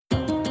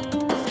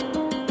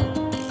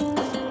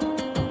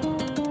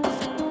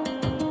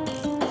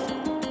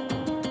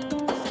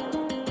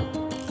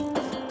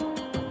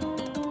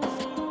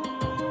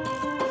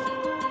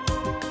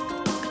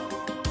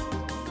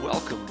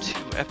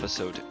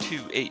episode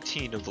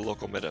 218 of the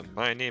Local Meta.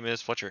 My name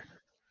is Fletcher.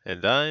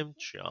 And I'm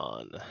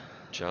John.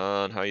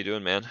 John, how you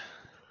doing, man?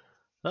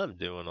 I'm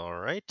doing all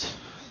right.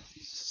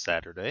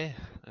 Saturday.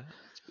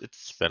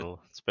 It's It's been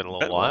a little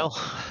been a while.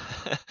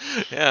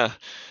 Yeah.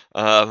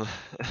 Um,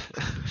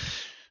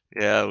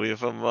 yeah, we've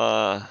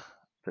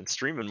been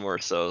streaming more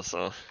so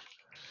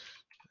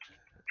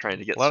trying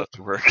to A get lot stuff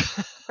to work.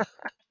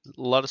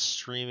 of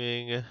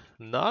streaming.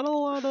 Not a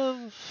lot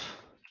of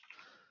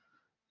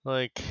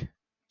like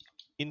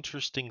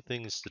interesting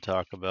things to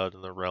talk about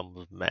in the realm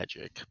of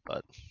Magic,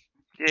 but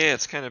Yeah,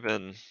 it's kind of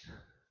been,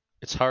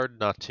 it's hard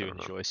not I to don't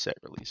know. enjoy set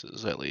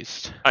releases at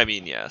least. I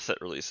mean, yeah, set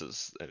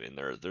releases. I mean,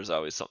 there's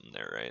always something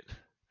there, right?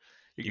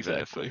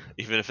 Exactly.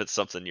 Even if it's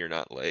something you're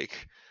not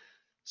like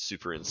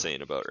super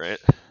insane about, right?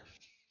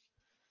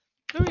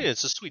 I mean,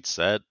 it's a sweet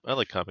set. I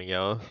like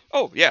Kamigawa.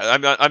 Oh yeah,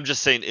 I'm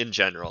just saying in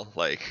general.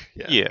 Like,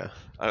 yeah, Yeah.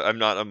 I'm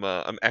not.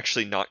 I'm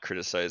actually not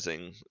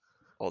criticizing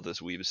all this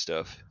weeb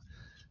stuff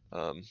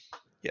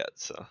yet.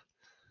 So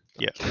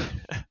Yeah.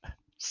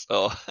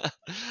 so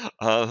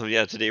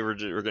yeah, today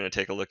we're gonna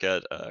take a look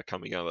at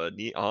Kamigawa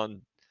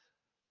Neon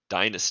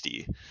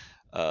Dynasty,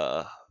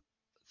 uh,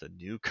 the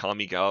new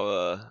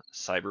Kamigawa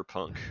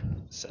Cyberpunk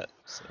set.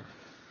 So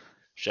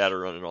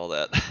Shadowrun and all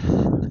that.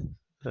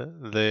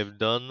 They've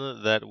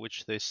done that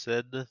which they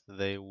said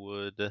they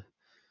would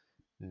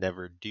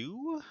never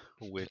do,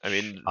 I which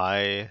mean,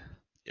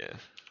 yeah.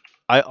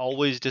 I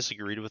always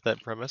disagreed with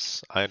that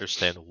premise. I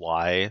understand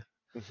why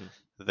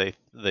Mhm.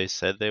 they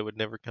said they would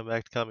never come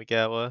back to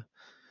Kamigawa,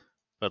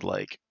 but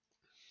like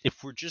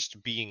if we're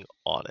just being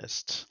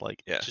honest,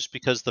 like Yeah. just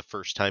because the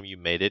first time you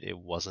made it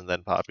wasn't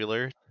that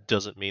popular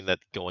doesn't mean that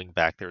going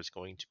back there is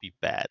going to be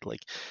bad.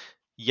 Like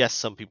yes,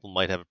 some people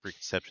might have a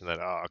preconception that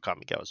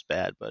Kamigawa is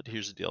bad, but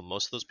here's the deal: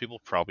 most of those people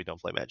probably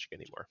don't play Magic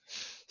anymore.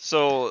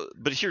 So,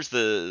 but here's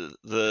the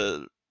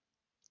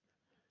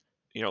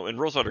and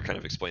Rosewater kind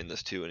of explained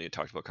this too when he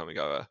talked about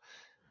Kamigawa.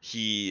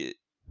 He,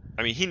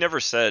 I mean, he never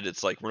said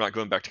it's like we're not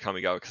going back to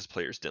Kamigawa because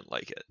players didn't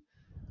like it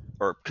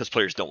or because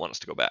players don't want us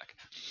to go back.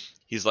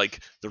 He's like,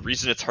 the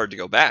reason it's hard to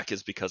go back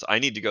is because I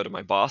need to go to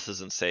my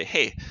bosses and say,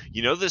 hey,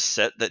 you know this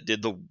set that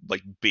did the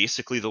like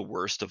basically the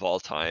worst of all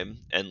time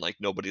and like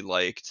nobody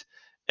liked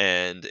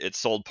and it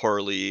sold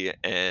poorly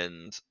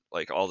and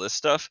like all this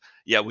stuff.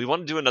 Yeah, we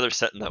want to do another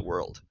set in that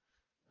world.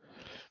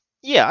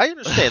 Yeah, I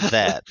understand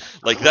that.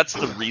 Like that's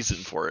the reason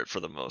for it for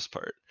the most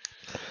part.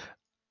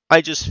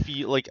 I just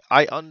feel like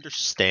I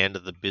understand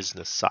the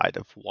business side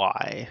of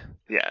why.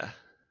 Yeah.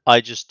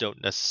 I just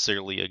don't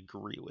necessarily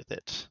agree with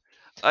it.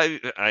 I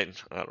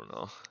don't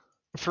know.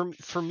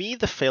 For me,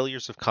 the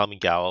failures of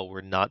Kamigawa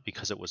were not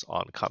because it was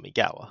on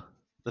Kamigawa.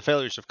 The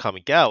failures of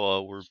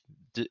Kamigawa were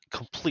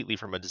completely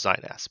from a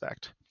design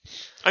aspect.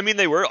 I mean,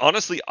 they were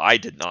honestly. I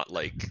did not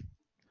like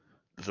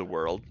the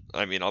world.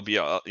 I mean, I'll be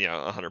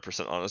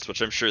 100% honest,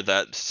 which I'm sure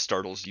that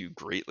startles you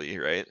greatly,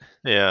 right?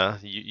 Yeah,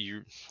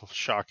 you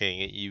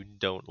shocking. You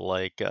don't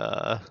like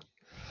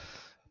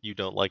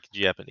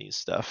Japanese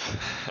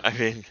stuff. I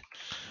mean,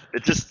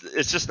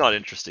 it's just not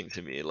interesting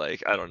to me.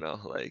 Like, I don't know.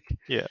 Like,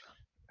 Yeah.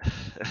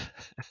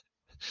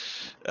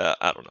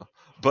 I don't know.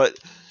 But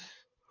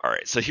all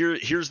right, so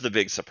here's the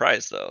big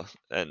surprise though,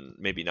 and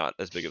maybe not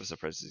as big of a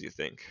surprise as you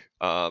think.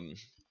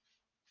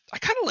 I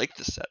kind of like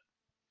this set.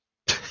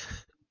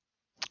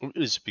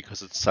 Is it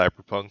because it's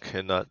cyberpunk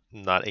and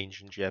not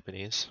ancient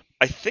Japanese?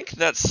 I think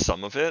that's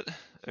some of it.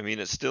 I mean,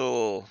 it's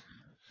still,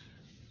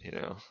 you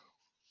know,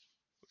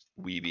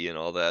 weeby and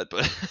all that,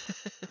 but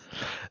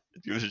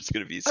it was just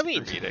gonna be I super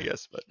mean, mean, I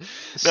guess. But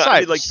no,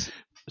 I mean, like, but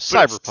it's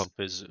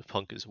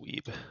cyberpunk is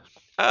weeb.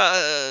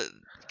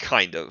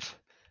 kind of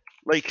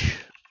like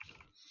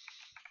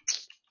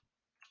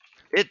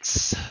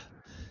it's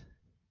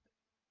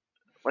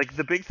like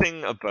the big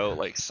thing about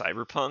like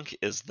cyberpunk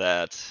is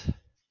that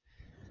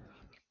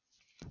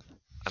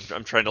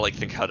I'm trying to like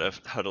think how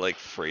to like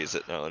phrase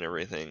it now and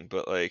everything,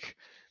 but like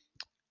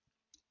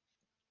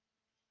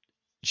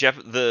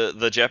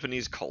the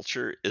Japanese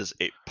culture is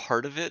a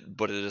part of it,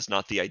 but it is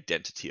not the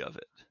identity of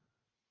it.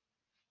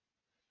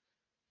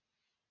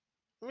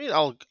 I mean,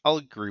 I'll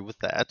agree with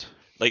that.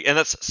 Like, and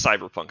that's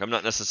cyberpunk. I'm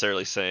not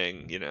necessarily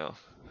saying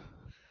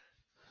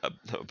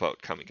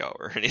about Kamigawa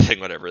or anything,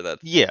 whatever that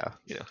Yeah.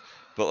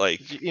 but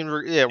like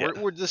yeah,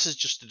 This is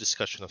just a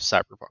discussion of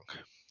cyberpunk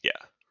yeah,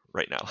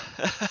 right now.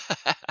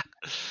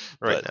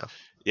 right But now.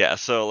 yeah,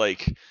 so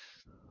like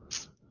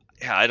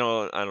yeah, I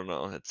don't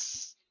know.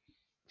 It's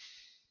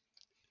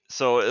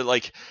so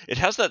it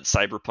has that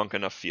cyberpunk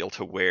enough feel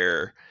to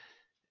where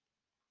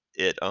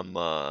it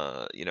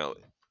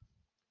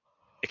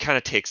it kind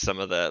of takes some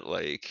of that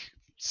like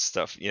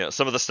stuff,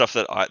 some of the stuff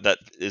that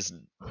is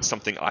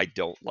something I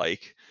don't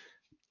like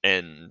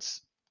and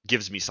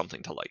gives me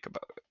something to like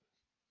about it.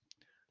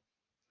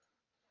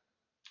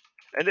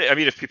 And I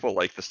mean, if people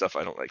like the stuff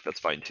I don't like, that's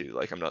fine too.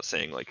 Like, I'm not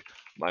saying like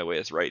my way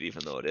is right,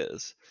 even though it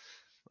is.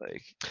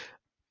 Like,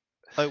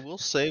 I will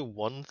say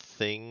one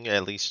thing,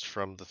 at least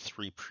from the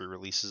 3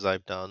 pre-releases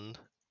I've done,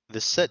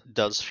 this set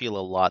does feel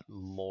a lot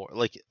more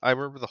like I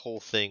remember the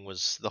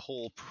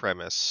whole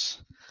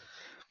premise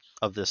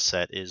of this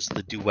set is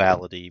the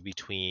duality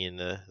between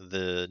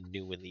the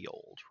new and the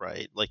old,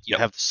 right? Like you Yep.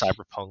 have the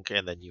cyberpunk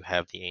and then you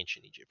have the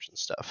ancient Egyptian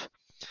stuff.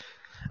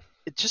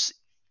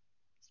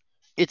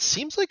 It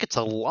seems like it's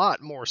a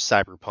lot more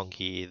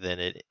cyberpunky than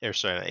it, or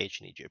sorry, not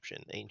ancient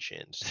Egyptian,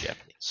 ancient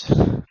Japanese.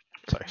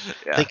 Sorry,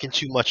 Yeah. thinking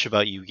too much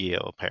about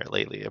Yu-Gi-Oh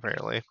lately.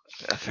 Apparently,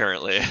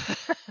 Apparently.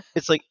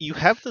 it's like you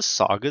have the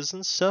sagas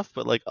and stuff,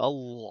 but like a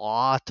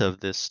lot of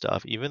this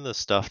stuff, even the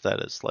stuff that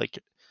is like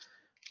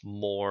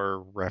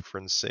more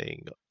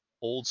referencing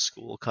old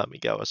school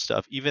Kamigawa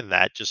stuff, even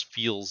that just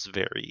feels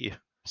very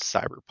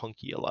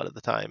cyberpunky a lot of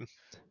the time.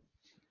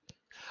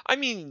 I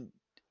mean,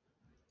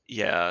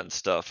 yeah, and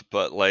stuff,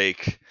 but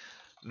like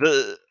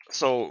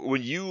so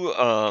when you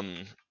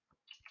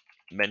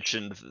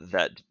mentioned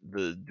that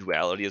the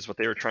duality is what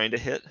they were trying to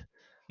hit,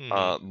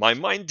 Hmm. my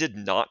mind did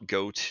not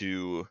go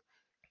to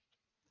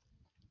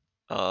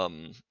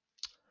um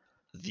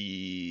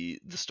the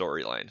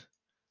storyline.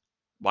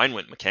 Mine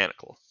went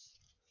mechanical.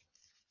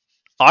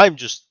 I'm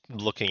just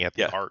looking at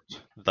the Yeah. art.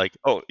 Like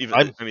Oh, even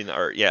I'm I mean the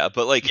art. Yeah,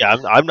 but like Yeah,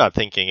 I'm not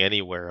thinking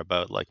anywhere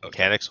about like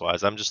okay. mechanics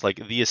wise. I'm just like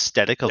the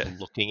aesthetic of Yeah.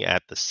 looking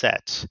at the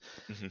set.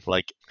 Hmm.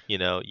 Like, you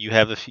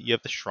have the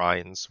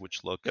shrines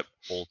which look Yep.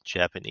 old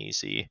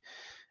Japanesey,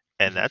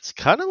 and Hmm. that's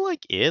kind of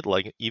like it.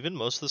 Like even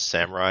most of the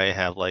samurai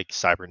have like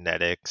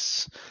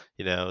cybernetics.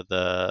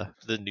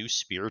 The new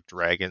spirit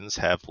dragons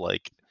have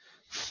like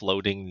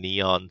floating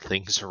neon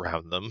things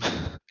around them.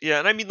 Yeah,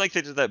 and I mean like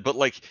they did that, but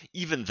like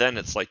even then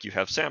it's like you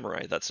have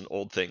samurai, that's an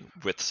old thing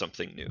with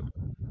something new.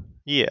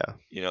 Yeah.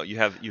 You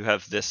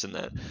have this and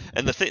that.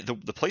 And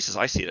the places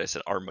I see it I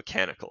said are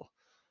mechanical.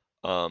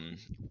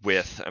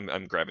 With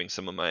I'm grabbing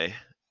some of my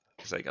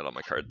because I got all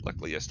my card.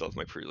 Luckily, I still have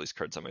my pre-release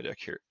cards on my desk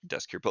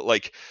here. But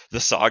like the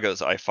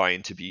sagas, I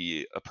find to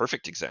be a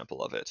perfect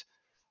example of it.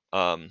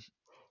 Um,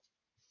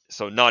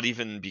 so not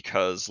even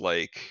because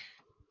like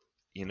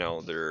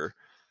they're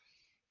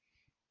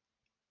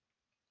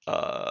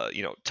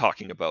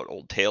talking about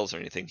old tales or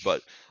anything,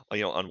 but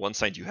on one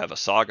side you have a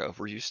saga.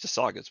 We're used to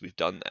sagas. We've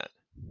done that.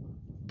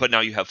 But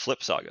now you have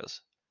flip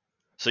sagas.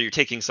 So you're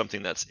taking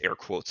something that's air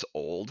quotes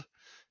old,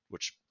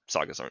 which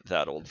sagas aren't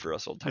that old for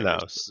us old No,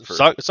 timers, but for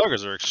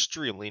sagas are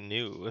extremely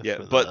new yeah,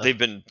 for but the.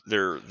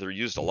 they're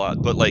used a lot.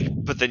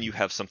 But then you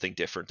have something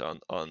different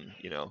on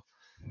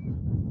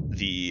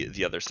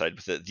the other side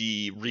with it.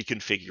 The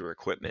reconfigure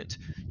equipment.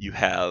 You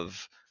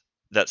have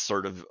that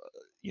sort of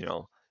you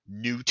know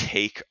new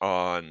take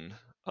on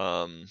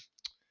um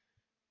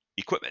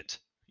equipment,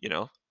 you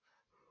know,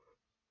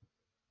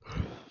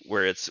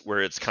 where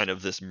it's kind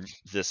of this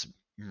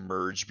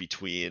merge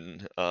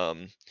between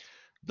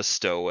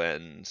bestow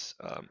and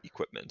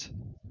equipment.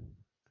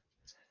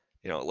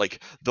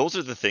 Like those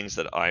are the things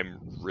that I'm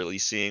really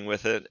seeing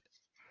with it,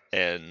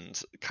 and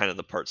kind of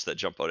the parts that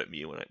jump out at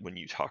me when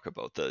you talk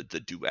about the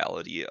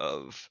duality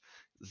of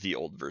the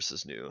old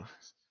versus new.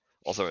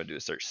 Also, I'm gonna do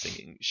is start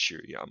singing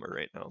Shiriyama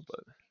right now,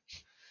 but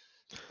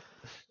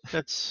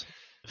That's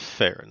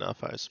fair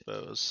enough, I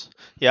suppose.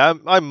 Yeah,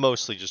 I'm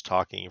mostly just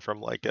talking from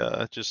like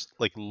just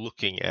like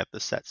looking at the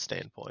set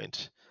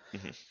standpoint.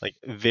 mhm. Like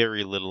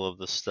very little of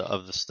the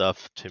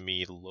stuff to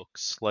me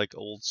looks like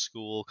old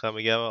school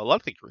Kamigawa. A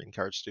lot of the green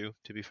cards do,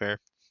 to be fair.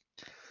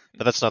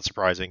 But that's not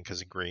surprising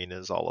because green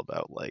is all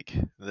about like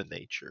the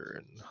nature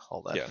and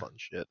all that Yeah. fun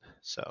shit.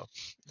 So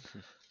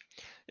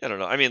I don't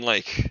know. I mean,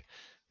 like,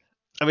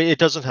 I mean, it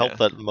doesn't help yeah,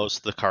 that most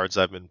of the cards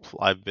I've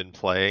been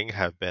playing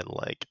have been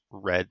like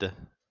red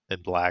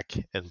and black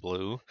and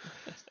blue,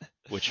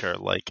 which are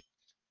like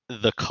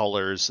the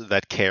colors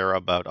that care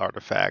about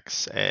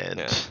artifacts and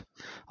yeah.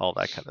 all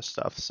that kind of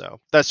stuff. So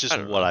that's I just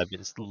don't what know. I've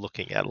been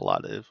looking at a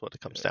lot of what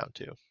it comes Yeah. down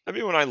to. I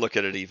mean, when I look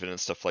at it, even and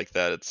stuff like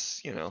that,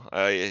 it's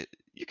I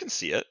you can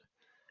see it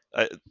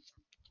I,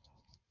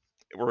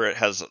 where it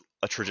has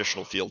a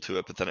traditional feel to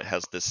it, but then it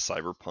has this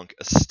cyberpunk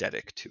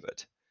aesthetic to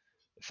it,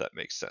 if that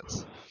makes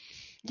sense.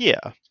 Yeah,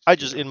 I You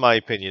just, know. in my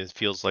opinion, it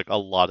feels like a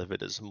lot of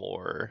it is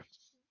more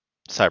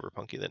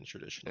cyberpunky than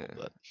traditional. Yeah.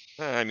 But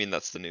I mean,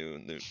 that's the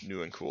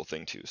new and cool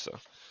thing too. So,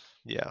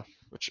 yeah,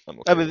 which I'm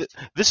I okay mean, with.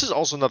 this is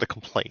also not a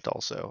complaint.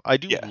 Also, I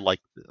do Yeah.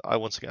 like. I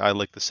once again, I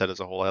like the set as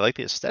a whole. I like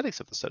the aesthetics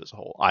of the set as a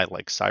whole. I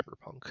like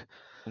cyberpunk.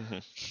 Hmm.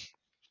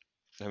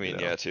 I You mean, know.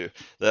 yeah, too.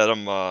 That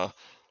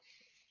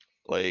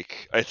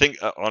like I think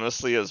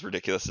honestly, as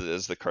ridiculous as it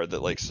is, the card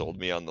that like sold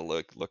me on the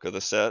look of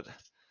the set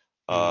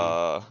Hmm.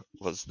 uh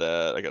was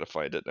that I gotta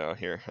find it now.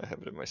 Here, I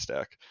have it in my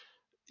stack.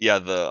 Yeah,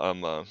 the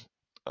um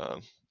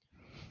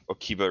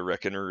Okiba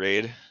Reckoner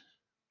raid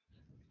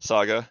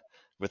saga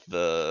with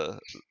the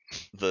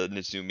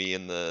Nizumi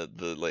and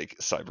the like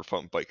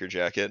cyberpunk biker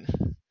jacket.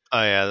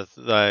 Oh yeah,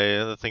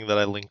 the thing that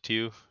I linked to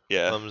you.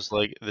 Yeah, I'm just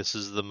like, this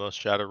is the most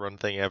Shadowrun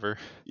thing ever.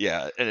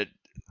 yeah, and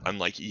I'm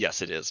like,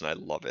 yes, it is, and I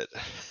love it.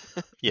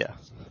 Yeah.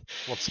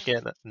 Once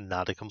again,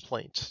 not a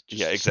complaint,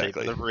 Yeah, just a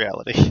statement exactly. of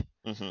reality.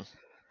 Hmm.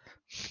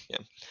 Yeah,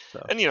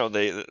 So and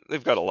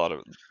they've got a lot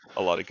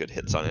of good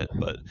hits on it,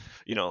 but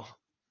you know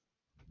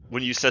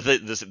when you said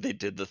that they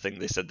did the thing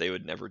they said they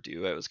would never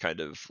do, I was kind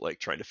of like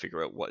trying to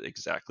figure out what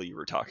exactly you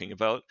were talking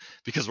about,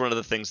 because one of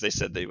the things they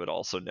said they would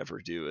also never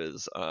do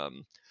is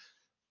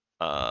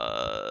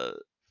uh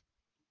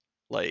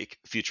like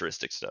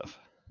futuristic stuff,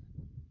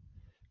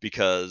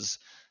 because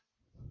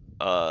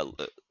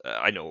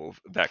I know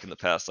back in the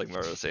past, like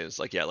Mario was saying, it's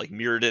like, yeah, like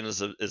Mirrodin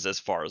is as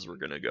far as we're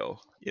gonna go.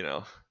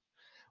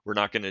 We're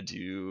not gonna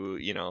do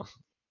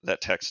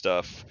that tech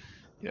stuff.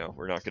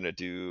 We're not gonna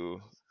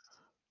do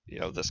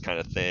this kind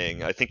of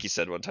thing. I think he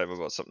said one time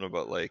about something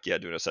about like, yeah,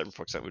 doing a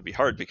cyberpunk set would be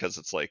hard because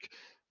it's like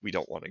we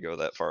don't want to go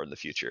that far in the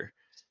future.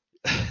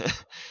 Yeah.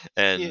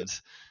 And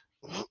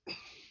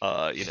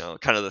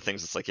kind of the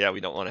things, it's like, yeah, we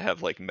don't want to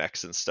have like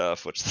mechs and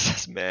stuff, which this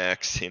is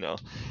mechs.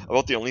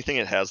 About the only thing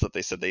it has that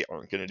they said they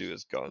aren't going to do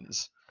is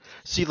guns.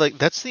 See, like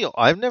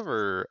I've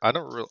never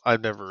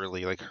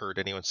really like heard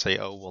anyone say,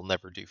 "Oh, we'll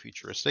never do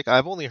futuristic."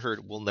 I've only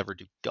heard we'll never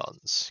do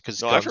guns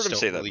because No, I've heard guns him don't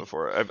say that really.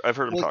 before. I've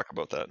heard him Well, talk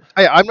about that.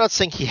 I'm not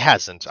saying he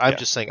hasn't. I'm Yeah.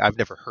 just saying I've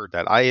never heard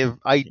that.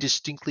 I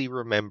distinctly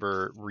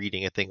remember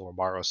reading a thing where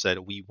Morrow said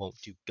we won't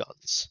do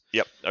guns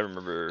Yep, I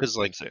remember because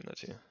him like saying that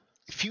too.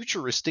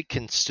 futuristic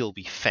can still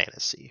be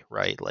fantasy,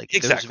 right? Like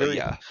Exactly.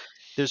 Yeah.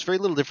 there's very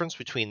little difference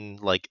between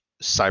like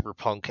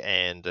cyberpunk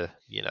and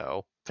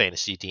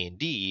fantasy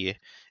D&D,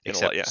 In a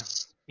lot. Yeah.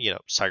 except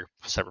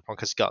cyberpunk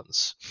has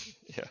guns.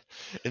 Yeah.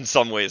 In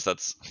some ways,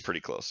 that's pretty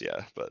close.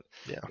 Yeah, but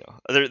Yeah.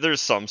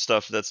 there's some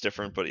stuff that's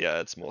different, but yeah,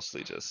 it's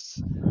mostly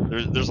just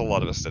there's a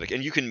lot of aesthetic,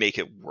 and you can make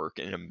it work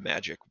in a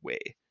magic way,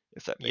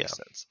 if that Yeah. makes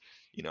sense.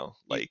 You, you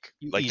Like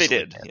they easily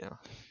did. can.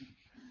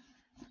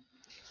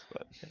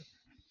 But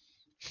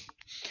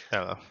I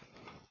don't know.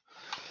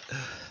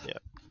 Yeah.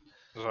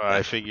 So yeah.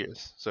 I figure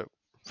so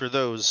for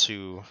those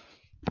who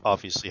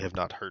obviously have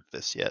not heard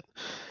this yet,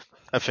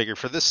 I figure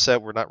for this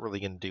set we're not really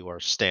going to do our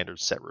standard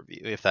set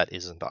review if that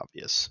isn't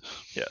obvious.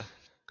 Yeah.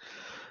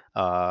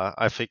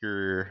 I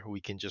figure we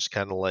can just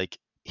kind of like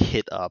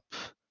hit up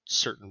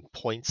certain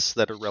points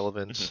that are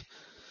relevant.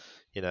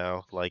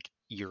 Mhm. Like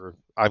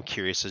I'm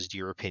curious as to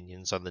your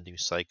opinions on the new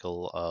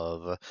cycle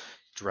of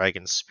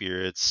Dragon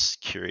Spirits.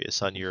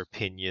 Curious on your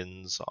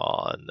opinions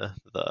on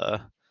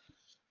the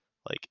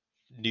like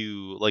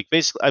new like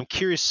basically I'm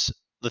curious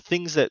the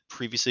things that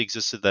previously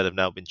existed that have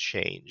now been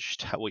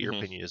changed. What your Mhm.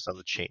 opinion is on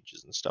the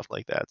changes and stuff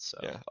like that. So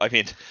Yeah, I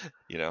mean,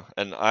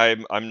 and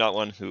I'm not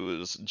one who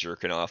was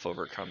jerking off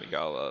over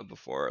Kamigawa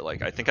before.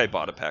 Like, I think I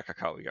bought a pack of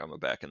Kamigawa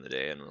back in the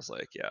day and was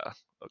like, yeah,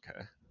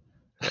 okay,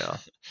 yeah,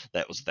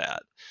 that was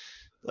that.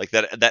 Like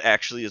that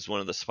actually is one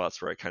of the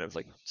spots where I kind of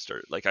like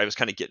started. Like, I was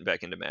kind of getting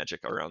back into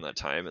Magic around that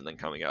time, and then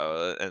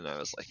Kamigawa, and I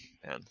was like,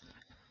 man,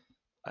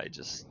 I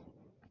just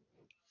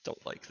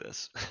don't like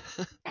this.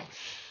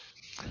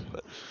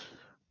 But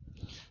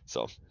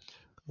so yeah,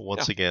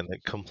 once again,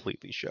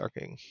 completely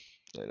shocking.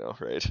 I know,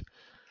 right?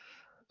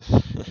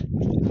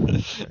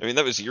 I mean,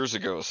 that was years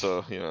ago,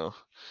 so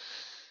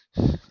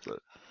But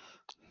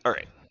all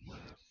right,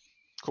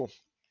 cool.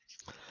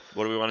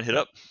 What do we want to hit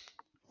up?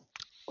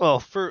 Well,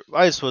 for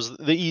I suppose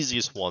the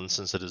easiest one,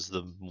 since it is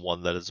the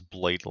one that is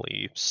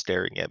blatantly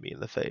staring at me in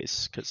the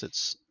face, because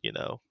it's the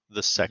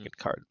Mhm. second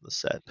card in the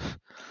set,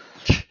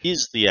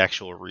 is the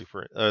actual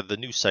reprint, the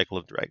new cycle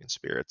of Dragon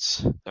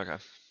Spirits. Okay.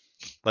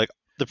 Like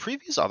the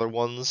previous other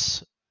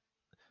ones,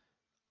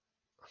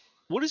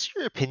 what is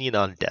your opinion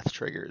on death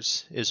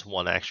triggers? Is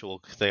one actual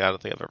thing I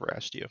don't think I've ever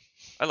asked you.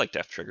 I like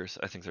death triggers.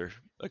 I think they're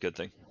a good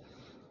thing.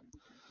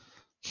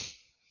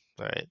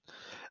 All right,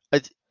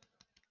 I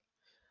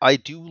I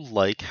do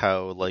like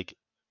how like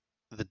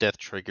the death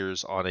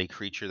triggers on a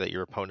creature that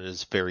your opponent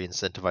is very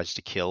incentivized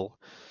to kill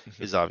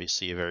Hmm. is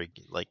obviously a very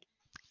like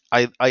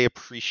I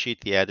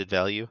appreciate the added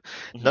value.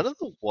 Hmm. None of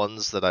the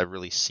ones that I've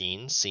really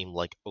seen seem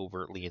like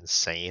overtly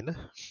insane.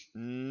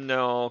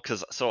 No,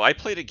 because so I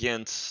played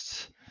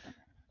against,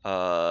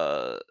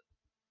 uh,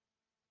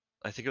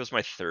 I think it was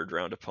my third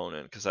round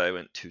opponent because I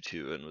went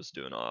 2-2 and was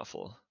doing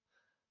awful.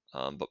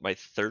 But my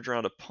third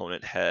round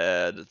opponent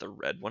had the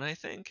red one, I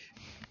think.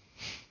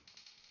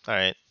 All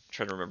right,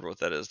 Trying to remember what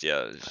that is.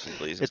 Yeah, it's a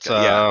blazing it's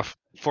sky. Yeah.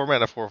 4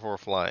 mana 4/4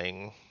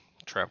 flying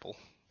trample.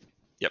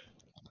 Yep.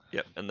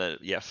 Yep. And then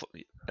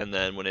and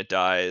then when it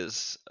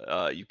dies,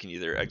 you can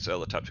either exile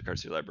the top two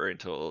cards of your library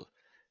until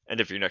end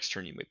of your next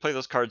turn. You may play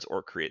those cards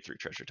or create 3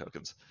 treasure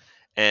tokens.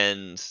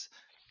 And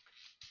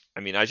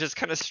I mean, I just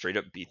kind of straight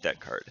up beat that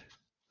card.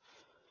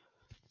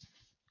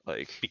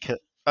 Like, Because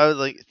I was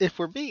like, if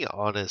we're being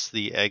honest,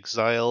 the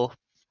exile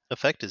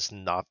effect is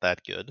not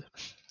that good.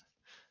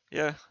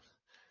 yeah,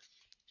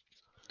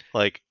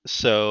 Like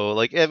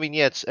I mean,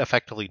 yeah, it's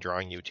effectively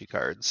drawing you 2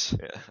 cards.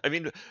 yeah. I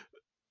mean,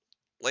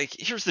 like,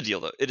 here's the deal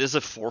though. It is a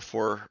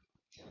 4/4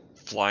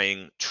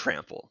 flying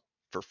trample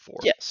for 4.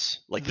 Yes,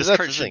 Like, this that's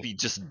card the should thing. be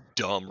just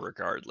dumb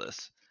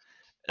regardless.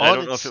 And I On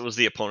don't know if it its was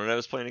the opponent I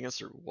was playing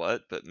against or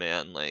what, but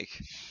man, like,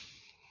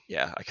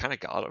 yeah, I kind of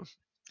got him.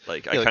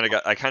 Like Yeah, like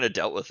I kind of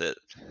dealt with it.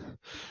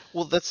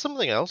 well, that's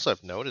something else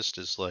I've noticed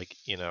is like,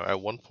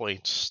 at one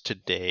point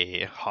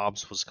today,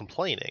 Hobbs was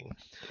complaining.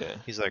 Yeah.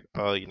 He's like,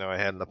 oh, I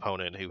had an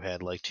opponent who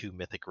had like 2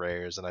 mythic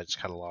rares, and I just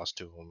kind of lost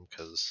to him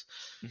because,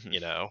 Hmm. you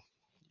know,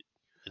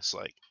 it's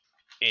like,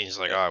 and he's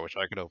like, Yeah. oh, I wish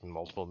I could open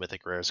multiple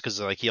mythic rares because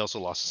like he also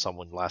lost to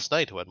someone last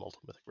night who had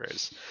multiple mythic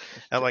rares.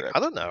 And I'm like, I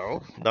Correct. don't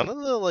know, none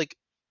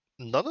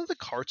of the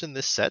cards in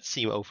this set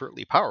seem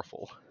overtly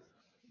powerful.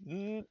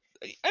 Mm,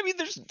 I mean,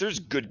 there's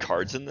good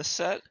cards in this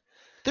set,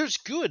 There's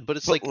good, but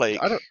it's but like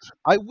like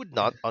I would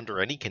not under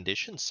any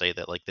conditions say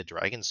that like the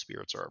dragon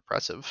spirits are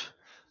oppressive.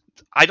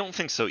 I don't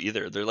think so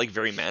either. They're like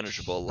very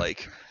manageable.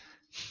 Like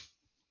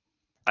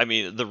I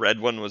mean, the red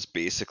one was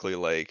basically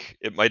like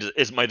it might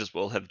as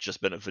well have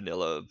just been a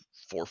vanilla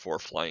 4/4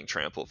 flying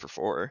trample for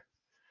 4.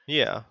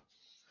 Yeah,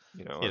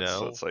 You know, you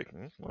so know, it's like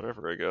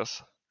whatever, I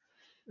guess.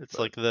 it's But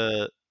like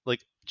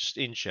like just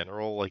in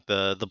general, like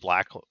the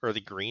black or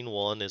the green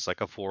one is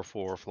like a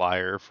 4/4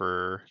 flyer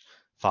for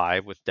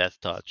 5 with death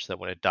touch that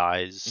when it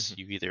dies, mhm,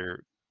 you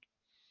either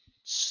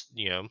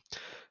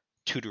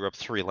tutor up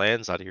 3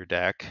 lands out of your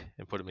deck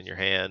and put them in your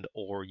hand,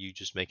 or you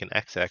just make an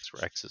XX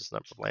where X is the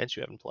number of lands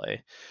you have in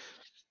play.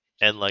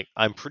 And like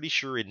I'm pretty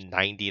sure in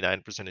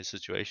 99% of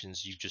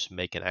situations you just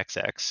make an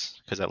XX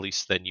because at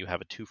least then you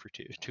have a 2 for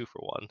 2, 2 for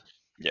 1.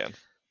 yeah,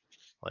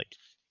 Like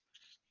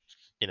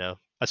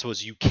I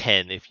suppose you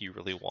can if you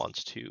really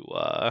want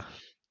to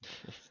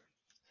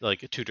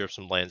like tutor up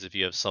some lands if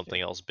you have yeah.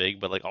 something else big,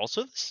 but like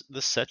also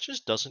this set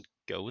just doesn't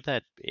go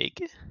that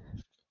big.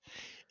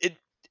 It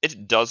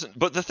it doesn't.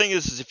 But the thing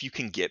is if you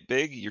can get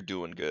big, you're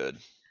doing good.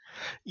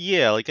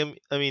 Yeah, like I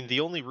mean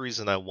the only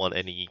reason I won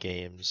any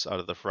games out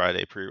of the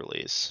Friday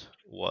pre-release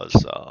was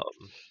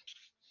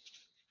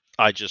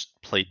I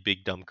just played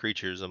big dumb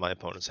creatures and my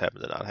opponents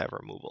happened to not have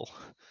removal.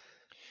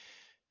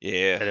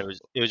 Yeah. And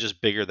it was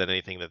just bigger than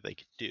anything that they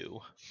could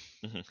do.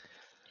 Hmm.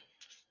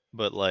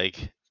 But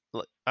like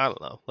I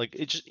don't know. Like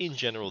it just in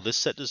general, this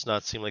set does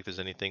not seem like there's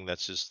anything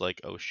that's just like,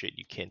 oh shit,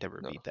 you can't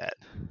ever No. beat that.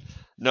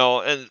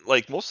 No, and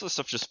like most of the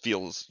stuff just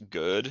feels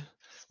good.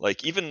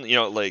 Like even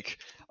like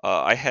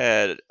I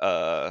had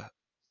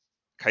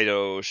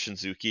Kaido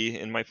Shinzuki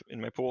in my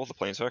pool, the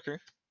Planeswalker.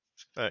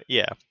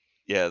 Yeah.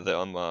 Yeah,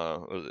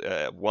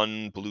 the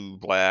 1 blue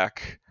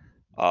black,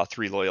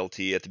 3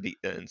 loyalty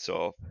and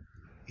so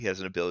he has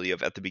an ability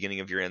of at the beginning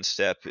of your end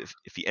step.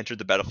 If he entered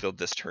the battlefield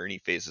this turn, he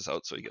phases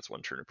out, so he gets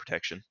 1 turn of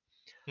protection.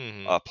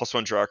 Hmm.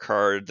 +1 draw a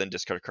card, then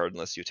discard a card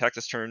unless you attack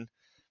this turn.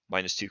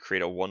 -2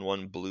 create a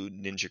 1/1 blue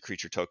ninja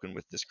creature token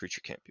with this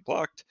creature can't be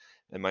blocked.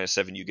 And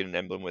 -7 you get an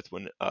emblem with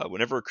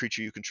whenever a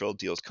creature you control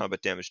deals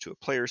combat damage to a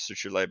player,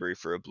 search your library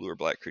for a blue or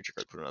black creature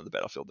card, put it on the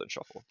battlefield, then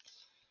shuffle.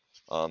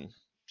 Um,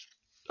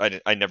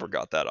 I never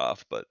got that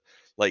off, but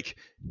like,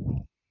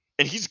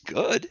 and he's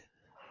good,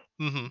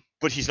 Hmm.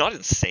 but he's not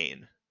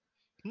insane.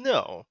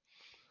 No.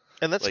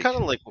 And that's Like, kind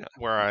of like yeah,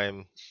 where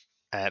I'm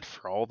at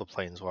for all the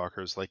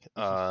planeswalkers. Like,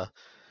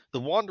 the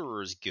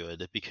Wanderer is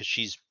good because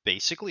she's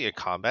basically a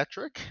combat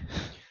trick.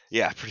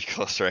 yeah, pretty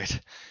close, right?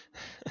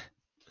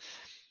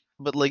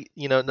 But like,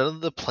 none of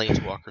the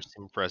planeswalkers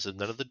seem impressive.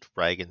 None of the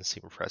dragons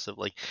seem impressive.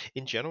 Like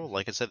in general,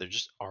 like I said, there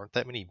just aren't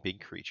that many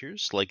big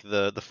creatures. Like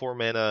the 4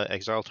 mana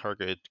exile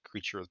target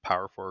creature with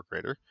power 4 or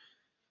greater.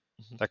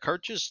 That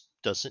card just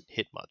doesn't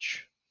hit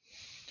much.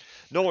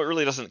 No, it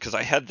really doesn't, because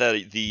I had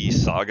the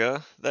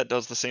saga that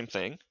does the same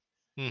thing.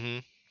 Mm-hmm.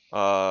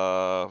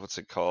 What's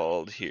it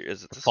called here?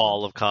 Is it The this one?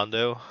 Fall of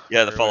Kondo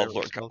Yeah, the or Fall of whatever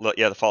Lord. it's called.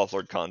 Yeah, the Fall of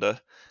Lord Konda.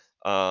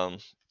 Um,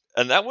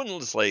 and that one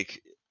was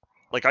like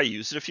I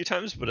used it a few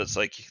times, but it's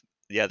like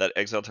yeah, that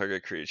exile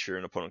target creature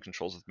an opponent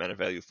controls with mana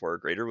value 4 or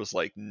greater was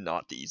like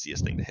not the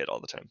easiest thing to hit all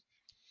the time.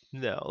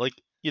 No, like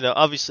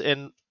obviously,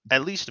 and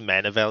at least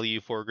mana value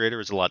 4 or greater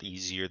is a lot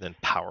easier than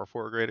power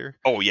 4 or greater.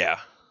 Oh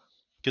yeah.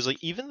 Because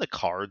like even the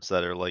cards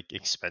that are like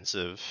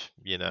expensive,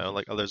 Hmm.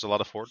 like there's a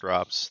lot of 4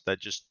 drops that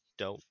just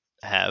don't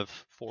have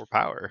 4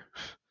 power.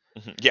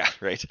 Hmm. Yeah,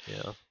 right.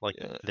 Like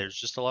Yeah. there's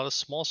just a lot of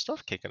small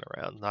stuff kicking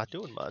around, not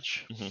doing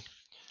much. Hmm.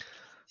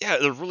 Yeah,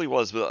 there really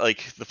was. But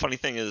like the funny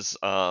thing is,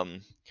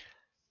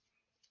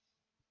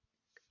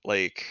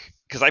 like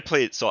because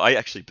I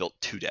actually built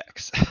 2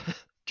 decks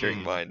during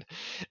Hmm. mine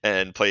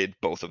and played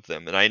both of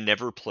them, and I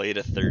never played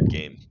a third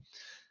game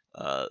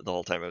the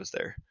whole time I was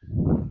there.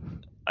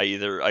 I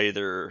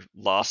either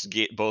lost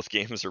both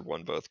games or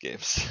won both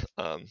games.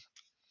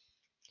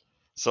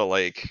 So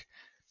like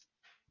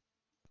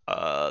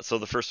so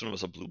the first one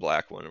was a blue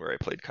black one where I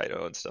played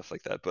Kaido and stuff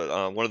like that.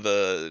 But one of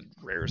the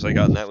rares I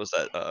got in that was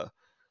that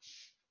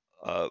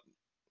uh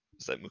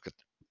is that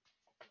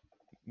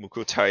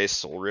Mukotai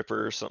Soul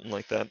Ripper or something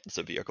like that. It's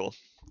a vehicle.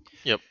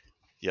 Yep.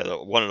 Yeah, the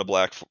one in a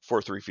black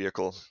 4/3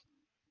 vehicle.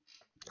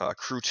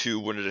 Crew 2,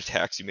 when it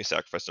attacks, you may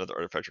sacrifice another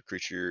artifact or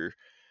creature.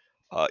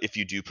 If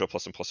you do, put a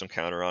 +1/+1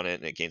 counter on it,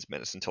 and it gains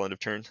menace until end of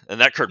turn. And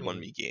that card won Hmm.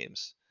 me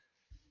games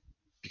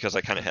because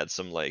I kind of had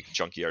some like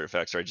junky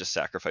artifacts, or I just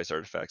sacrifice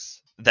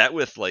artifacts. That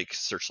with like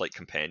Searchlight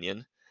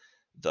Companion,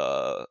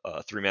 the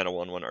 3 mana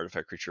 1/1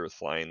 artifact creature with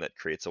flying that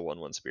creates a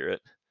 1/1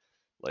 spirit.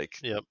 Like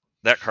Yep.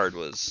 that card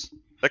was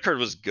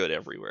good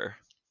everywhere.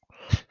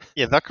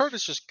 Yeah, that card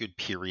is just good,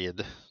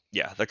 period.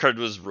 Yeah, that card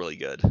was really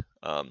good.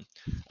 I'm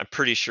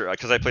pretty sure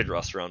because I played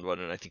Rust round one,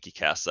 and I think he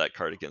cast that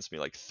card against me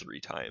like 3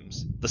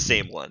 times, the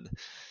same one.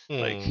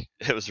 Like Hmm.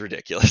 it was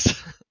ridiculous,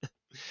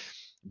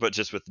 but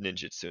just with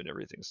ninjutsu and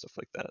everything, stuff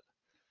like that.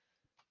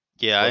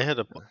 Yeah,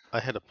 But I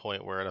had a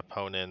point where an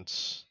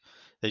opponent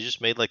they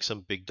just made like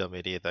some big dumb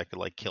idiot that could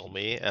like kill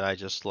me, and I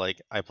just like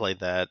I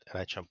played that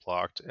and I chump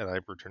blocked and I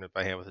returned it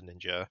by hand with a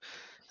ninja,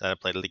 and I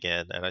played it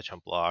again and I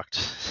chump blocked.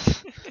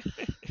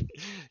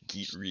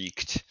 Geet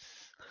reeked.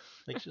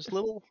 Like just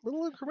little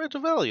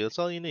incremental value. That's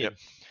all you Yep. need.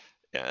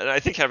 Yeah, and I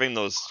think having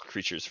those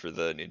creatures for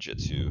the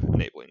ninjutsu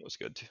enabling was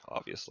good, too,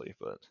 obviously.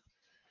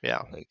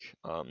 Yeah. Like,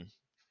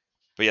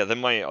 but yeah, then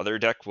my other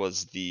deck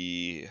was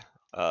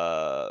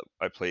I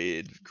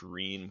played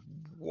green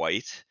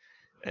white,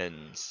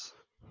 and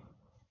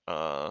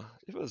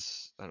it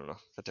was I don't know,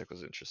 that deck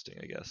was interesting,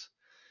 I guess.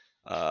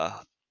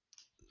 Uh,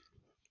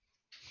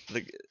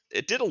 the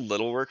it did a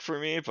little work for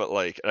me, but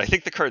like, and I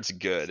think the card's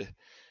good,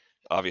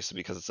 obviously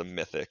because it's a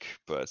mythic.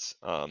 But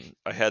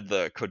I had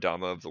the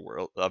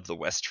Kodama of the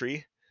West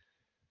tree.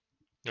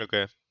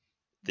 Okay.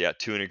 Yeah,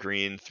 2 and a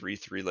green,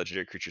 3/3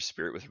 legendary creature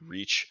spirit with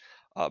reach.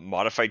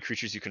 Modified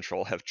creatures you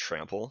control have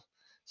trample,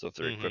 so if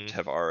they're equipped, Mm-hmm.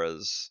 have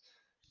auras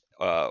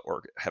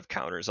or have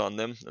counters on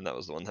them, and that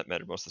was the one that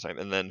mattered most of the time.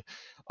 And then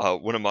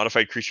when a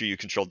modified creature you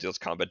control deals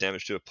combat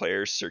damage to a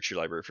player, search your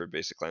library for a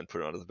basic land,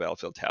 put it onto the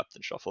battlefield, tap,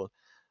 then shuffle it.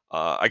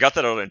 I got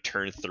that out on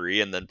turn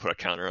 3 and then put a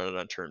counter on it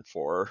on turn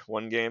 4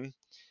 one game,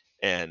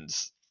 and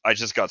I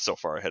just got so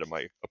far ahead of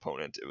my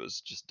opponent. It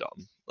was just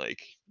dumb. Like,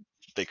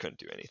 they couldn't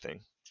do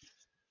anything.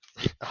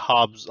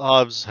 Hobbs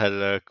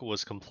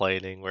was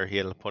complaining where he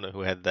had an opponent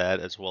who had that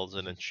as well as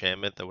an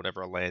enchantment that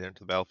whenever a land entered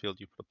the battlefield,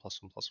 you put a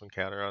 +1/+1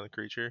 counter on the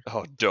creature,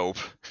 Oh, dope.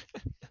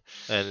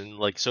 and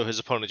like so his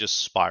opponent just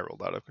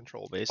spiraled out of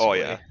control Oh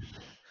yeah,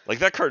 basically. like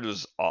that card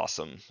was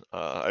awesome.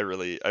 I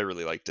really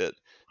liked it.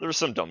 There was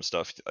some dumb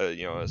stuff, I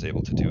was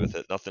able to do with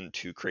it. Nothing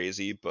too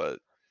crazy, but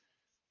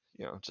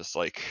just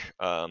like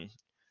I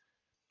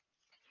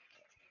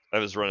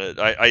was running.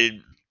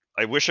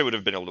 I wish I would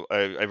have been able to.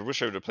 I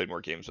wish I would have played more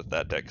games with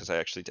that deck because I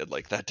actually did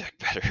like that deck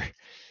better.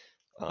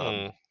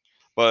 Um, Hmm.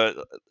 but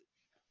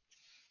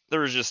there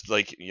was just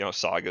like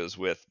sagas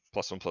with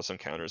 +1/+1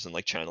 counters and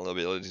like channel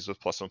abilities with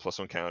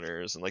 +1/+1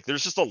 counters, and like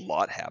there's just a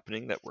lot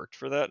happening that worked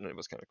for that, and it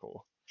was kind of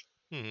cool.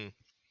 Hmm.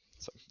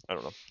 So I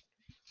don't know.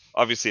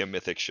 Obviously, a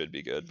mythic should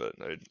be good, but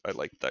I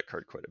liked that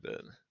card quite a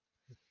bit.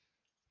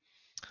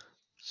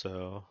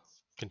 So,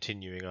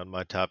 continuing on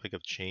my topic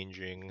of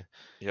changing,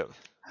 Yep.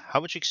 how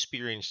much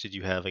experience did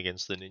you have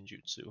against the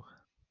ninjutsu?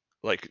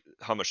 Like,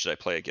 how much did I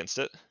play against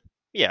it?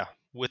 Yeah,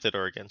 with it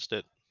or against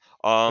it.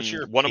 What's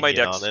your One of my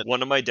opinion on decks, it?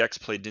 one of my decks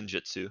played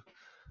ninjutsu.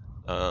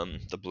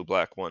 The blue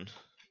black one.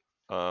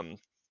 Um,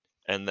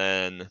 and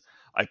then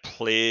I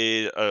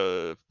played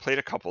a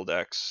couple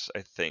decks.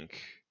 I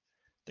think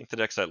the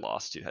decks I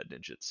lost to had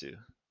ninjutsu.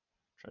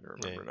 Trying to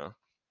Yeah. remember now.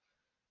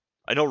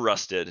 I know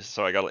Russ did,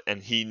 so I got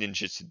and he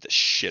ninjutsu the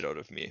shit out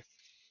of me.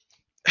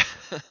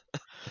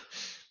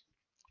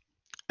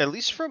 At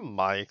least from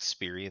my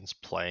experience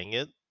playing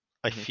it,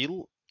 I Mhm.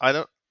 feel I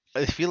don't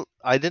I feel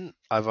I didn't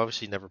I've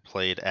obviously never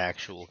played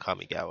actual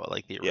Kamigawa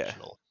like the Yeah.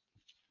 original.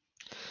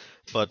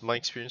 But my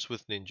experience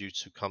with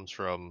ninjutsu comes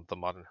from the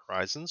Modern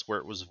Horizons where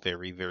it was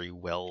very very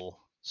well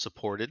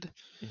supported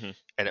Hmm.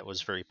 and it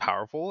was very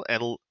powerful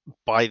and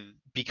by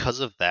because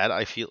of that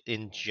I feel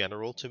in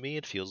general to me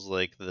it feels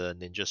like the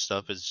ninja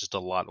stuff is just a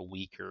lot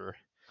weaker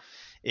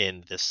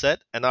in this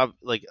set and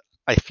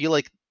I feel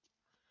like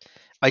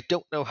I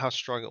don't know how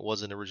strong it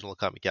was in original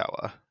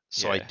Kamigawa,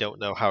 so I Yeah. don't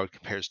know how it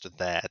compares to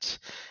that.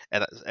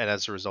 And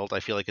as a result,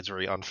 I feel like it's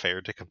very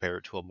unfair to compare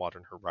it to a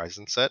Modern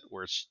Horizon set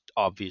where it's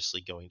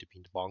obviously going to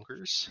be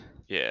bonkers.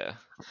 Yeah.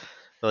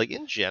 But like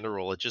in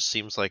general, it just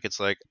seems like it's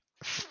like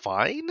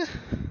fine.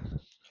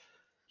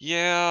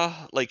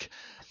 Yeah. Like,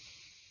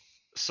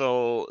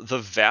 so the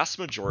vast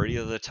majority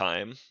of the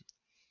time,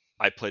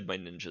 I played my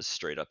ninjas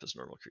straight up as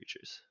normal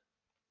creatures.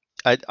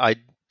 I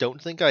don't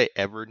think I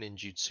ever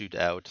ninjutsu'd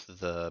out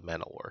the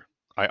Mana War.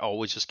 I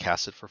always just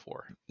cast it for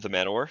 4. The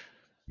Manowar.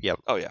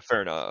 Yep. Oh yeah,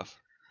 fair enough.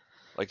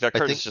 Like that I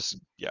card is think just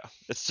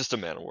it's just a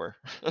Manowar.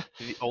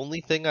 the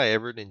only thing I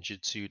ever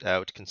ninjutsu'd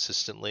out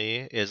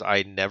consistently is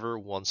I never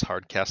once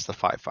hardcast the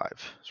 5/5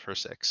 for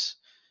 6.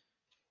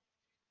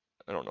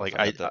 I don't know if Like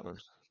I had that one.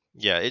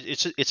 yeah,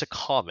 it's a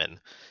common,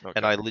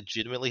 and Okay. I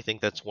legitimately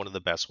think that's one of the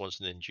best ones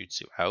in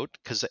ninjutsu out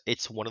because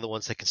it's one of the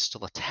ones that can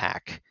still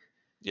attack.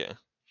 Yeah.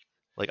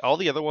 Like all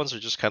the other ones are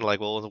just kind of like,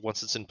 well,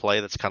 once it's in play,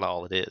 that's kind of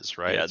all it is,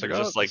 right? Yeah, It's like,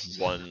 they're oh, just like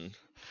one.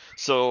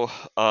 So,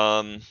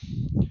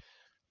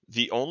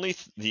 the only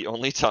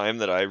time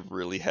that I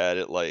really had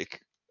it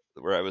like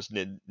where I was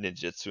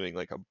ninjutsuing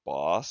like a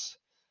boss,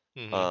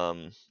 mm-hmm,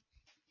 um,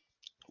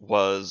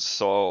 was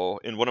so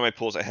in one of my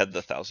pools I had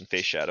the Thousand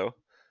Face Shadow.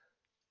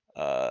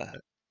 Uh,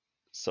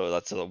 so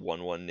that's a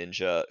 1/1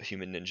 ninja,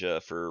 human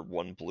ninja for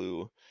 1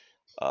 blue.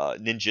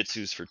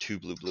 Ninjutsu's for 2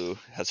 blue blue,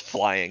 has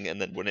flying,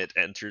 and then when it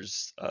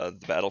enters the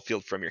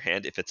battlefield from your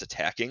hand, if it's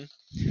attacking,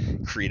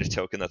 create a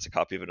token that's a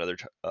copy of another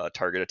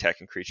target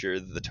attacking creature.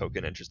 The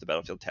token enters the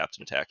battlefield tapped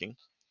and attacking.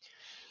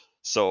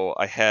 So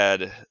I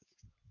had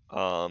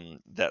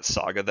that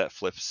saga that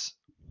flips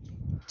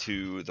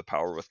to the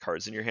power with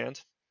cards in your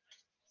hand.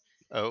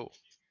 Oh,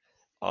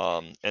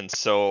 And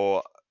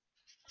so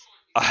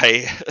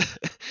I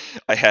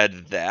I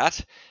had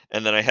that,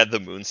 and then I had the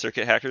Moon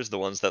Circuit hackers, the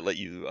ones that let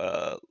you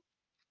uh,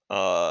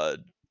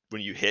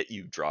 when you hit,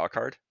 you draw a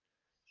card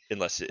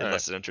all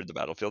right. unless it entered the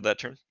battlefield that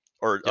turn,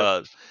 or Yep.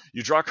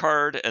 you draw a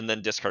card and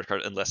then discard a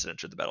card unless it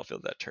entered the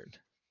battlefield that turn.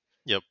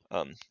 Yep.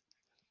 Um,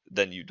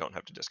 then you don't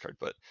have to discard.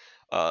 But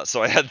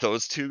so I had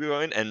those two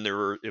going, and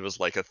it was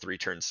like a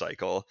 3-turn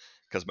cycle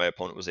because my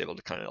opponent was able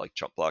to kind of like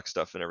jump block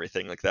stuff and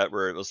everything like that.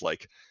 Where it was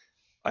like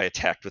I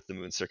attacked with the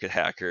Moon Circuit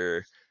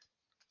hacker,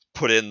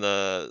 put in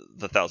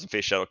the Thousand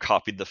Face Shadow,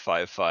 copied the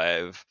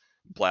 5/5,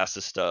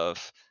 blasted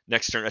stuff.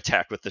 Next turn,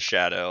 attack with the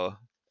Shadow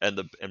and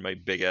my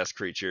big ass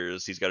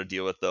creatures. He's got to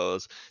deal with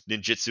those.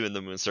 Ninjutsu and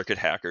the Moon Circuit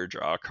Hacker,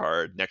 draw a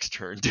card. Next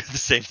turn, do the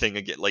same thing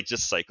again. Like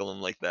just cycle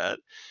them like that,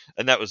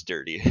 and that was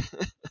dirty.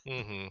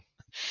 Mm-hmm.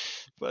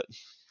 But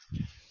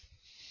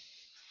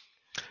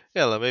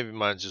Yeah, like maybe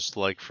mine's just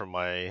like from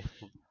my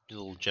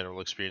little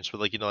general experience, but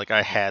like like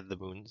I had the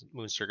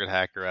Moon Circuit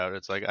Hacker out.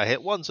 It's like I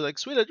hit once, and like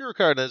sweet, I drew a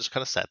card, and I just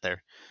kind of sat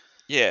there,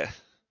 yeah,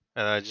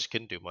 and I just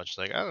couldn't do much.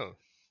 Like I don't.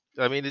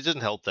 I mean, it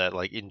didn't help that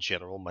like in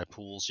general, my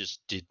pools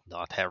just did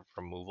not have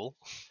removal.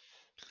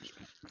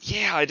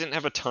 yeah, I didn't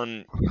have a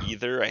ton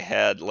either.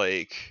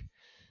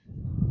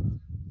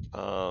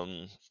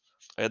 Um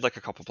I had like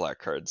a couple black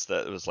cards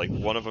that it was like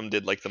one of them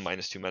did like the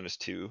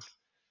 -2/-2,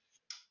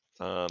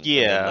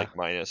 and then Yeah. like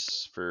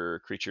minus for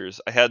creatures.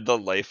 I had the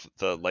life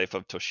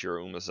of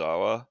Toshiro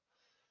Umezawa,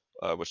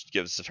 which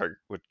gives the target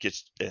which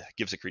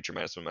gives a creature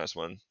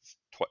 -1/-1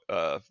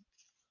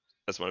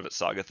 as one of its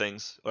saga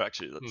things. Well,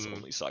 actually, that's the Mm.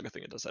 only saga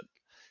thing it does that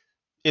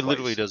It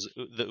literally twice. does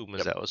the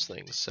Yep, Umezawa's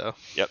things. So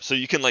yep. So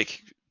you can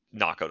like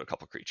knock out a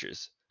couple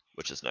creatures,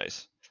 which is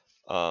nice.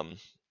 Um,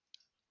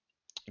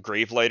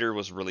 Gravelighter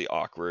was really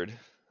awkward.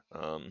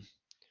 Um,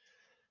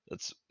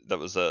 that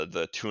was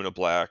the 2 and a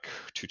black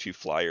 2/2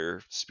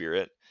 flyer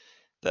spirit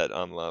that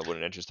when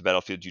it enters the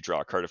battlefield, you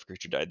draw a card if a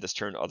creature died this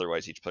turn.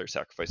 Otherwise, each player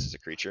sacrifices a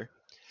creature.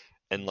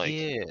 And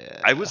like,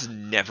 I yeah, was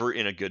never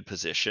in a good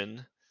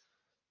position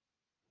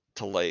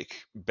to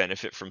like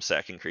benefit from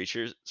sacking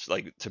creatures,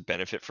 like to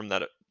benefit from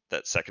that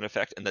second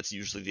effect, and that's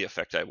usually the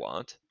effect I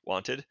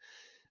wanted.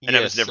 And I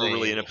yeah, was never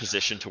really in same. a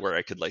position to where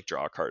I could like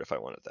draw a card if I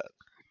wanted that.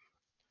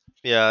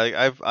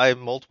 Yeah, I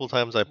multiple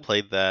times I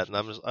played that, and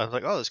I was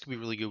like, oh, this could be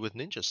really good with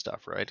ninja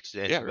stuff, right? Because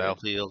you Yeah, enter the right.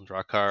 battlefield and draw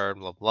a card,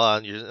 blah blah,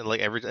 and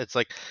like it's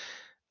like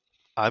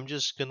I'm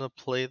just gonna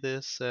play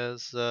this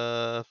as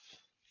a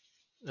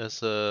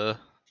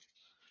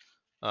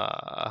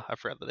I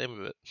forgot the name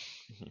of it,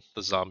 Mhm.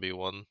 the zombie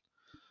one.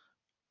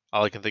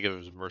 All I can think of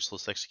is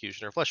Merciless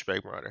Executioner,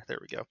 Fleshbag Marauder. There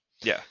we go.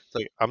 Yeah. It's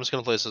like I'm just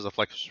gonna play this as a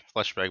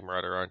Fleshbag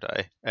Marauder, aren't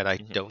I? And I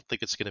Mhm. don't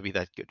think it's gonna be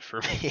that good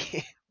for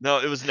me. No,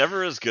 it was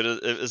never as good as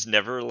it was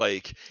never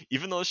like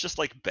even though it's just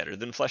like better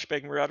than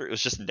Flashbang Marauder, it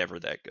was just never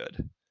that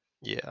good.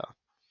 Yeah.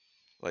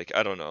 Like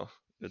I don't know,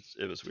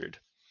 it was weird.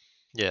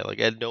 Yeah, like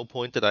at no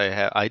point did I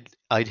have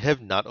I'd have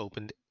not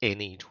opened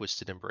any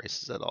Twisted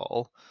Embraces at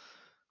all,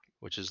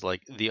 which is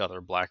like the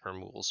other black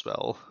removal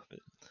spell.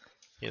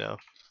 You know,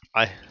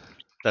 I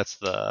that's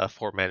the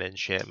 4 mana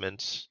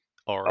enchantment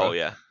Oh aura.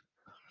 yeah.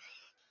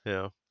 You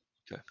know,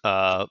 Okay.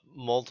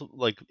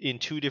 like in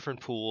 2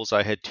 different pools,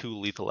 I had 2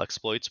 lethal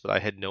exploits, but I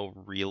had no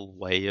real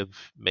way of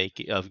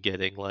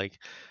getting like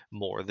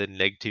more than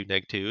neg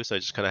 2, so I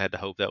just kind of had to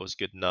hope that was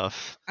good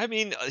enough. I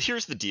mean,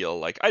 here's the deal.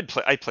 Like I'd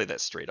play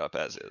that straight up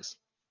as is.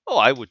 Oh,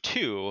 I would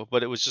too,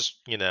 but it was just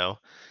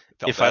It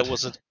felt if I bad.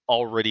 wasn't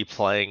already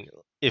playing,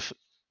 if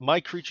my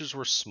creatures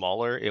were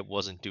smaller, it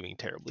wasn't doing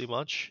terribly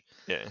much.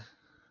 Yeah.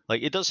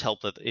 Like it does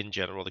help that in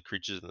general the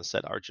creatures in the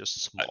set are just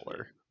I,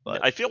 smaller,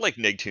 but I feel like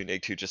Neg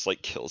 2 just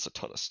like kills a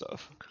ton of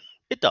stuff.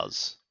 it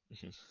does.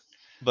 Mhm.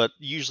 But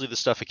usually the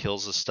stuff it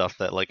kills is stuff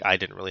that like I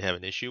didn't really have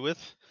an issue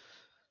with,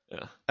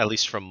 Yeah. at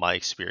least from my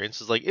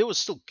experiences. Like it was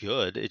still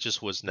good. It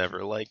just was Mhm.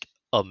 never like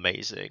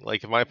amazing.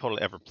 Like if my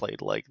opponent ever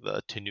played like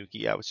the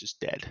Tanuki, I was just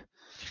dead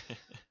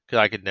because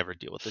I could never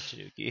deal with the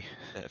Tanuki.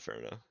 Yeah, fair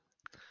enough.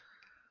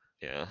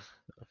 Yeah.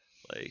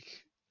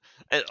 Like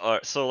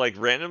so like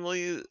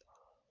randomly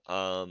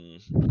um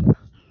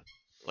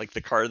like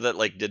the card that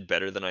like did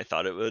better than I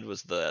thought it would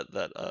was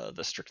the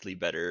strictly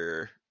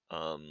better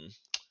um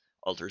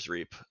Altar's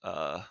Reap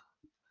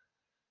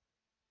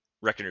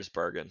Reckoner's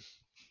Bargain.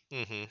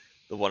 Hmm.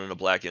 The 1 and a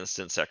black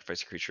instant,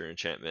 sacrifice a creature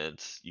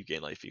enchantment. You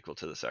gain life equal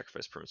to the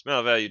sacrifice permanent's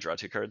mana value. Draw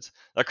 2 cards.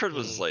 That card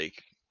was Hmm.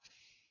 like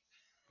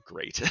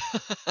great.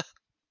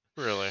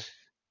 Really?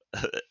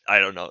 I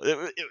don't know.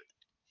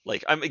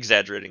 Like I'm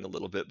exaggerating a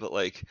little bit, but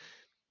like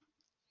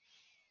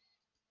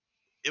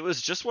it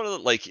was just one of the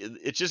like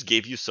it just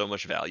gave you so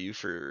much value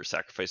for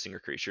sacrificing a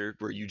creature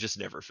where you just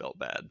never felt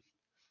bad.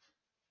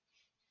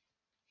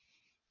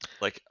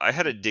 Like I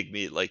had a dig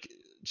me like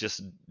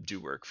just do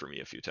work for me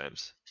a few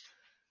times.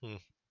 Hmm.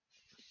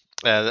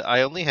 But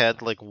I only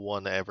had like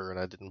one ever, and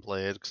I didn't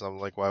play it because I'm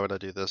like, why would I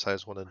do this? I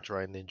just want to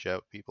try and ninja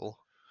out people.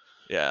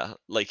 yeah,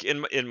 like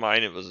in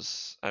mine it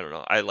was I don't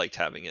know. I liked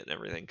having it and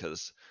everything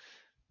because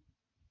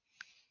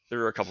there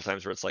were a couple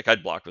times where it's like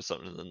I'd block with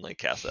something and then like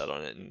cast that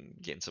on it and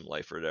gain some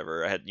life or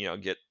whatever. I had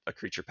get a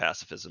creature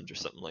pacifism or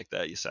something like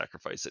that. You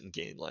sacrifice it and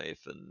gain life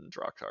and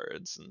draw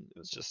cards, and it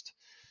was just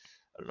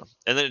I don't know.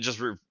 And then it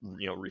just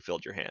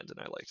refilled your hand, and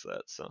I liked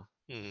that. So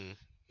Hmm.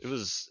 it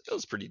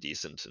was pretty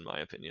decent in my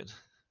opinion.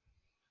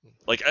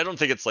 Like I don't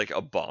think it's like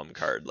a bomb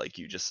card like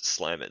you just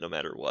slam it no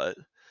matter what,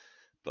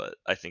 but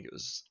I think it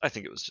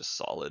was just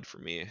solid for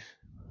me.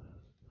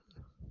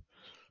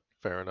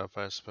 Fair enough,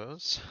 I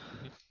suppose.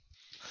 Hmm.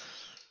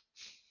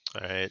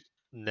 All right,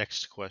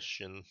 next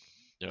question.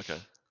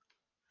 Okay.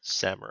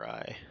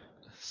 Samurai.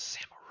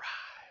 Samurai.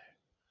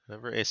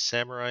 Whenever a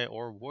samurai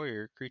or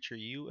warrior creature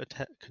you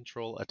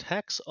control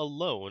attacks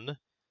alone,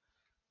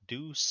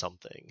 do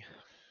something.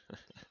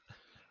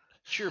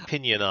 What's your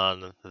opinion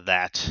on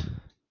that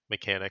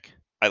mechanic?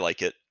 I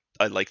like it.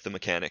 I like the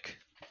mechanic.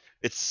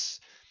 It's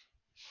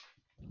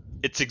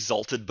it's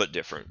exalted but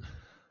different.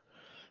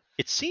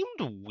 It seemed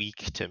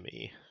weak to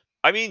me.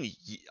 I mean,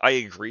 I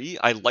agree.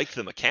 I like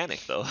the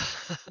mechanic though.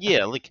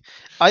 Yeah, like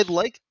I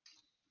like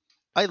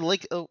I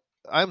like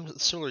I'm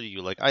similar to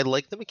you. Like I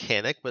like the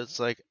mechanic, but it's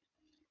like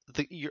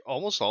you're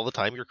almost all the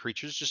time your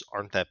creatures just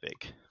aren't that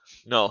big,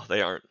 No,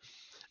 they aren't.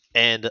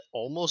 and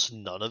almost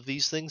none of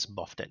these things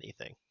buffed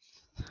anything.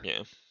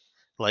 Yeah.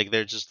 Like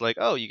they're just like,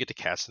 oh, you get to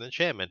cast an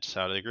enchantment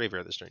out of the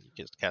graveyard this turn. You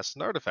get to cast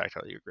an artifact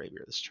out of your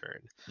graveyard this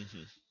turn.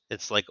 Hmm.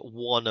 It's like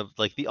one of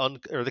like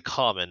the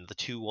common, the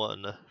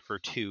 2/1 for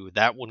 2.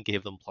 That one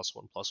gave them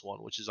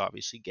 +1/+1, which is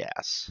obviously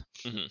gas.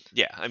 Hmm.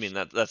 Yeah, I mean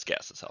that's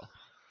gas as hell.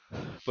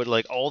 But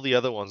like all the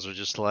other ones are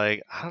just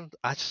like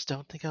I just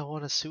don't think I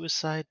want to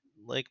suicide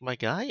like my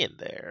guy in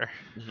there.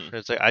 Hmm.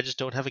 It's like I just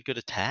don't have a good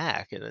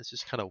attack, and it's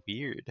just kind of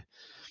weird.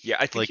 Yeah,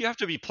 I think Like you have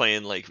to be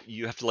playing like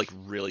you have to like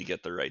really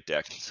get the right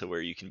deck to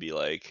where you can be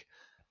like,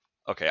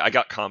 okay, I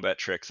got combat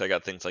tricks, I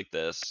got things like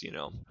this.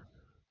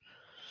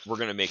 We're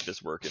gonna make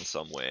this work in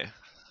some way.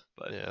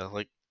 But yeah,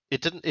 like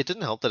it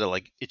didn't help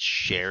that it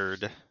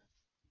shared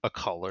a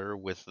color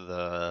with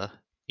the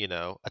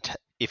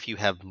if you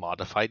have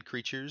modified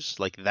creatures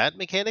like that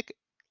mechanic,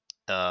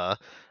 a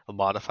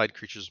modified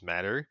creatures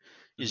matter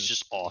is mhm,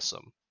 just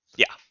awesome.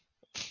 yeah.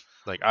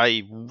 Like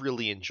I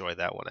really enjoy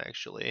that one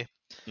actually.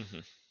 Hmm.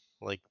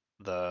 Like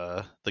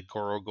the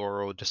Goro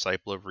Goro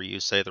Disciple of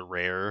Ryusei, the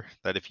rare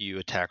that if you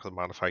attack with a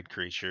modified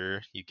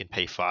creature, you can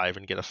pay 5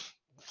 and get a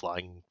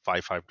flying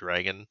 5/5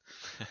 dragon.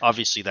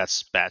 Obviously,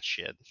 that's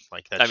batshit.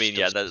 Like that I just mean,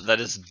 yeah, does. that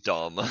is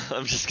dumb.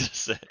 I'm just gonna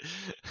say.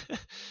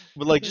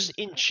 But like just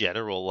in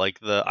general, like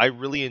I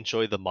really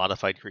enjoy the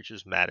modified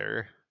creatures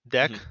matter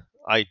deck. Mhm,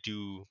 I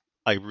do.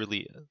 I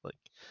really like.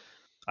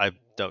 I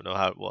don't know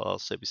how well I'll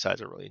say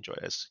besides I really enjoy it.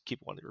 I just keep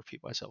wanting to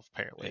repeat myself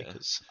apparently yeah,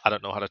 because I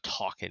don't know how to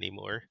talk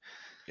anymore.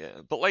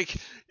 yeah, but like,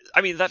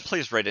 I mean, that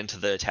plays right into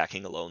the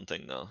attacking alone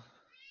thing though,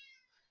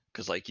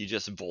 because like you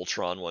just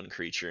Voltron one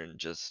creature and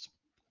just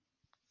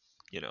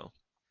you know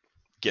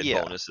get Yeah,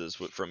 bonuses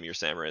from your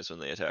samurais when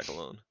they attack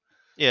alone.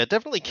 yeah, it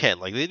definitely can.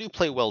 Like they do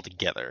play well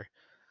together,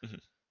 Mhm,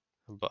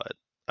 but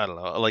I don't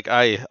know. Like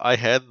I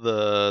had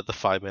the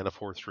 5 mana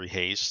 4/3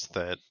 haste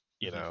that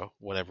mhm,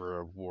 whenever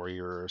a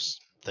warrior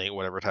thing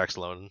whatever attacks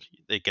alone,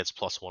 it gets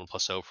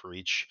 +1/+0 for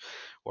each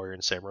warrior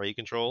and samurai you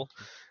control.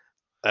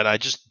 And I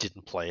just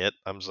didn't play it.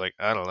 I was like,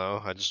 I don't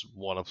know. I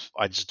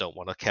just don't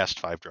want to cast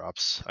 5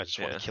 drops. I just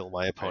want yeah, to kill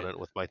my right. opponent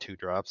with my 2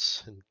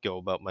 drops and go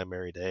about my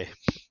merry day.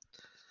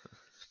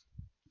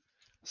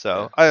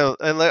 Yeah. So I don't,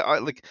 and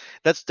like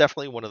that's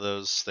definitely one of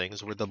those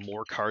things where the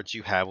more cards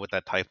you have with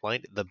that type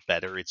line, the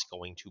better it's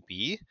going to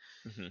be,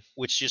 Hmm.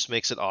 which just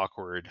makes it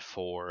awkward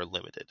for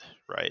limited,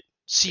 right?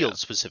 Yeah. Sealed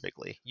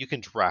specifically, you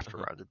can draft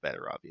Uh-huh. around it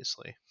better,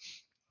 obviously.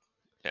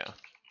 Yeah.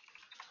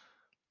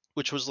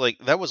 Which was like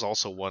that was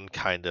also one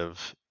kind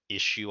of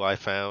issue I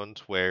found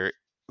where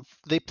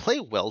they play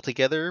well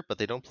together, but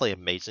they don't play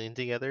amazing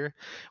together.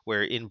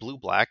 Where in blue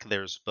black,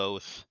 there's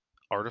both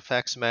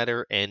artifacts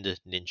matter and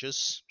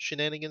ninjas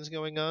shenanigans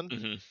going on,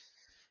 Hmm.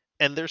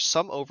 and there's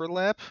some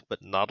overlap,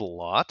 but not a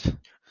lot.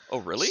 Oh,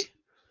 really? S-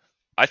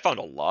 I found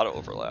a lot of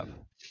overlap.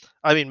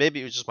 I mean,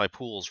 maybe it was just my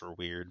pools were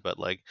weird, but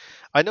like,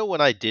 I know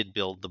when I did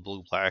build the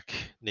blue black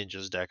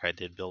ninjas deck, I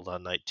did build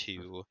on night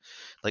two.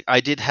 Like, I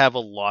did have a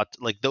lot.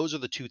 Like, those are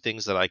the two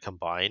things that I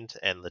combined,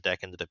 and the deck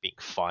ended up being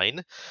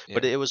fine.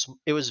 But Yeah.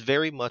 it was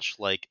very much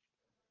like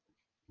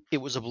it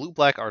was a blue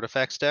black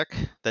artifacts deck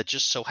that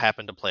just so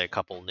happened to play a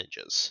couple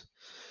ninjas,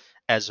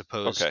 as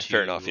opposed Okay.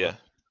 Fair enough. to Yeah.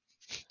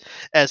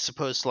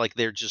 like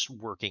they're just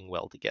working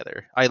well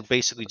together. I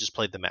basically just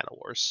played the Mana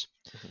Wars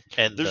Mhm.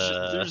 and There's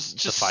the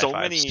just five so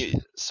fives.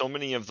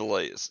 many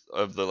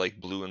of the like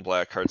blue and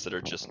black cards that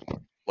are just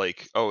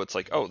like it's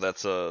like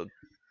that's a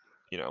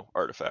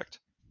artifact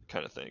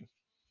kind of thing.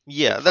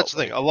 It Yeah, that's felt the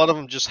thing. like A lot of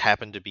them just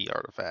happen to be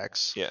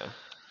artifacts. yeah,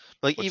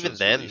 Like which even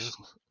was really then,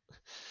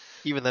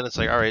 even then, it's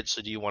like, all right,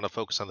 so do you want to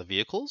focus on the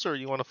vehicles or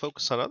do you want to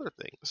focus on other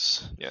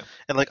things? Yeah.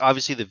 And like,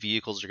 obviously, the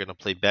vehicles are going to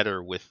play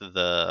better with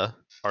the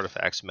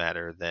artifacts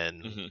matter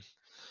than Hmm.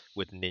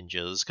 with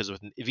ninjas, because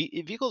with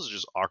vehicles are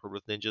just awkward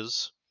with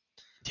ninjas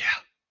Yeah.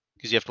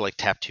 because you have to like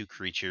tap two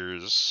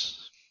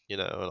creatures,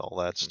 and all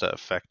that Hmm. stuff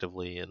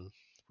effectively and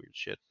weird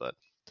shit. But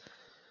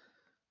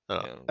I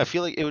don't know. Yeah. I don't I know.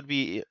 feel like it would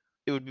be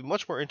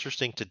much more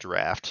interesting to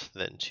draft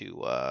than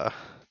to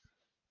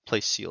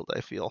play sealed.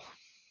 I feel.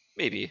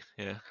 Maybe.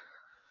 Yeah.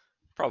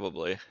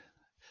 Probably.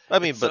 I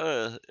mean, It's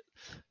but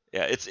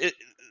yeah. It.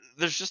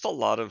 There's just a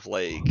lot of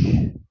like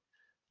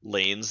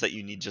lanes that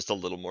you need just a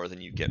little more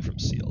than you get from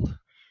sealed.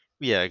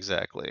 yeah,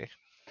 exactly.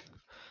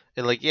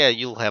 And like, yeah,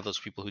 you'll have those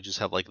people who just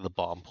have like the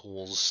bomb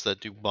pools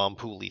that do bomb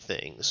pooly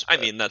things, I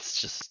but mean,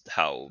 that's just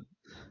how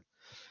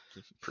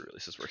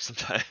pre-releases work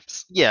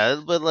sometimes.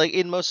 yeah, but like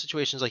in most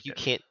situations, like you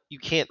Yeah.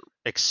 can't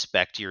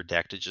expect your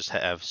deck to just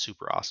have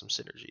super awesome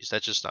synergies.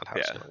 That's just not how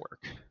it's Yeah. gonna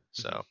work. Hmm.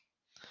 So,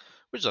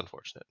 which is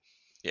unfortunate.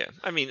 Yeah.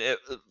 I mean,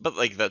 but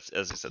like that's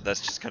as I said,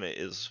 that's just kind of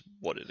is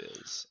what it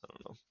is. I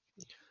don't know,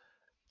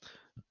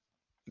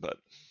 but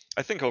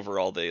I think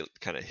overall they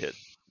kind of hit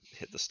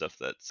the stuff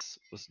that's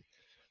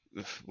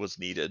was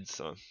needed.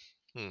 So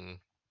Hmm.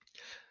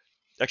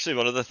 actually,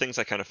 one of the things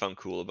I kind of found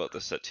cool about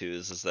this set too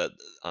is that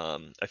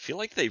I feel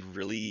like they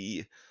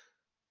really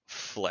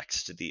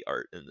flexed the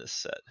art in this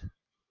set.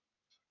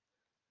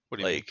 What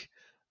do you mean?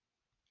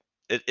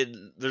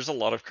 Like there's a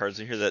lot of cards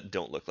in here that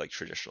don't look like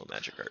traditional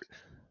Magic art.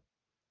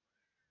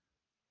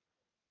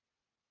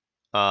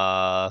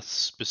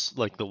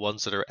 Like the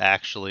ones that are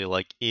actually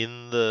like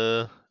in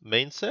the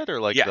main set, or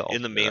like Yeah, the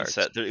in the alternate main arts.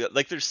 set,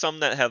 like there's some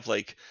that have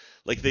like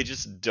they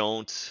just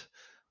don't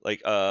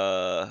like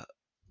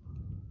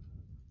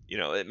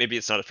maybe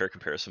it's not a fair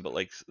comparison, but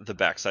like the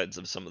backsides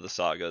of some of the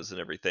sagas and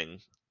everything,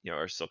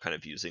 are still kind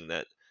of using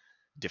that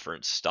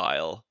different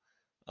style.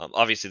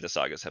 Obviously, the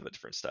sagas have a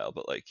different style,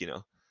 but like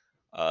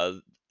uh,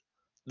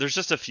 there's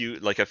just a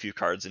few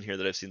cards in here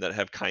that I've seen that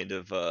have kind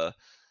of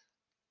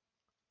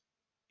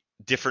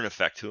different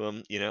effect to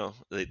them.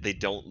 They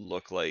don't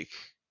look like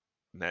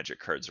Magic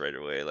cards right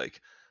away. Like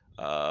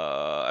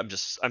I'm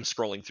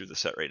scrolling through the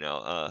set right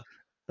now.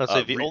 I'd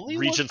say the only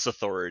one. Regent's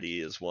Authority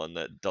is one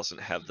that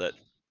doesn't have that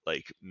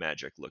like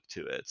Magic look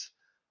to it.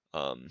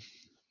 Um,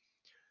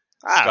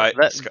 Ah,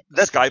 that's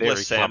Skybless very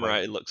Samurai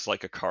common. looks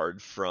like a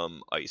card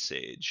from Ice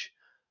Age.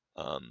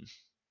 Um,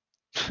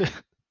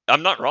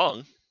 I'm not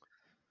wrong.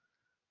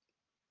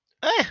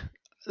 Eh,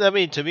 I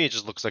mean, to me, it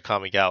just looks like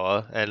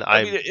Kamigawa, and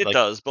I mean, I'm it like,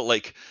 does, but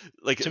like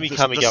to me, the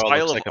Kamigawa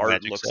style looks of like a art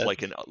Magic looks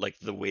set. like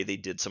the way they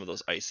did some of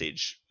those Ice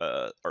Age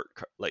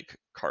like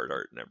card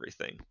art and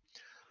everything.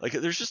 Like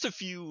there's just a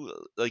few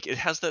like it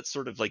has that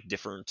sort of like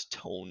different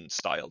tone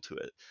style to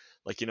it.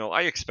 Like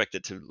I expect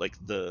it to like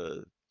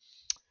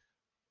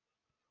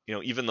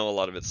even though a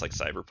lot of it's like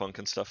cyberpunk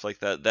and stuff like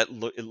that,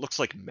 it looks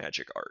like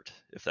Magic art,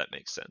 if that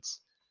makes sense.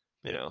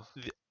 You Yeah.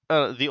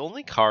 know. The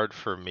only card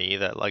for me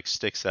that like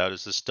sticks out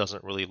is this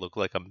doesn't really look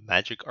like a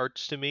Magic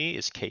arts to me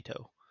is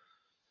Kato.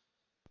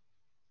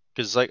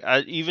 Because like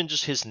even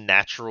just his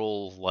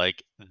natural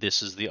like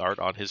this is the art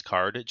on his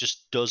card, it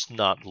just does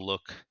not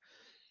look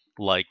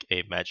like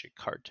a Magic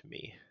card to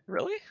me.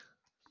 Really?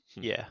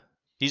 Hmm. Yeah,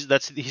 he's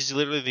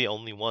literally the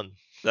only one.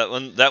 That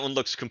one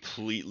looks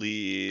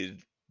completely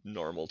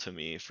normal to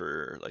me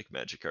for like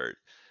Magic art.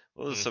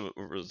 Hmm.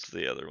 What was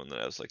the other one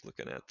that I was like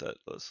looking at that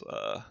was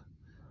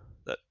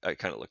that I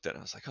kind of looked at and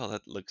I was like, "Oh,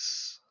 that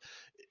looks."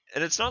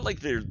 And it's not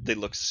like they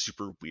look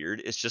super weird.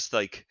 It's just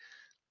like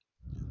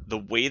the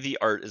way the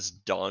art is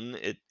done,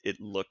 it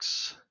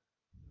looks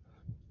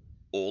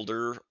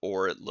older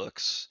or it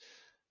looks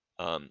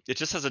it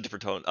just has a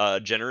different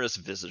tone. Generous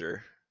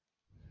Visitor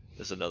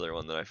is another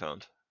one that I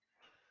found.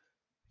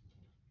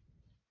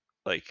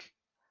 Like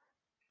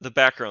the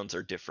backgrounds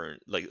are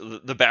different. Like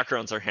the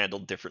backgrounds are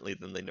handled differently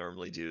than they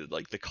normally do.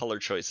 Like the color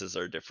choices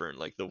are different.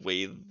 Like the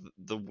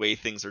way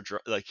things are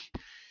like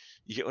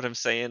you get what I'm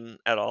saying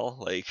at all?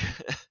 Like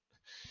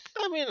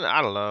I mean,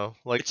 I don't know.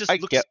 Like it just I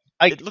looks get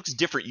I it looks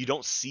different. You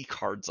don't see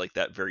cards like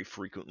that very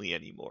frequently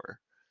anymore.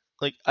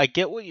 like I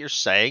get what you're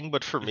saying,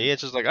 but for me, Mhm.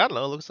 it's just like I don't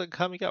know. It looks like a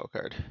Kamigawa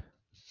card.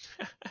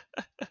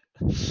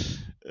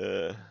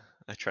 uh,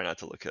 I try not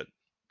to look at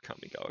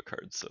Kamigawa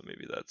cards, so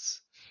maybe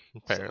that's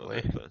some of Apparently,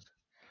 it, but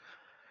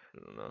I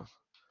don't know.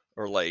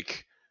 Or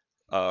like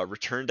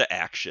Return to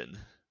Action.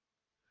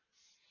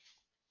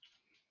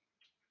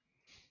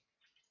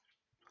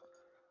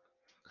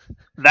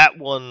 that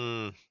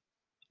one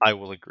I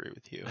will agree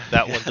with you.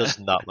 That one Yeah. does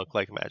not look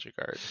like Magic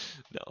art.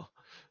 No.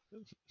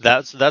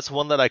 That's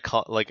one that I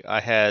caught. Like I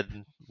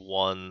had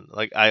one.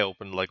 Like I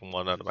opened like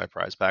one out of my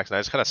prize packs, and I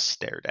just kind of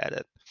stared at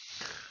it.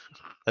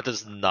 That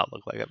does not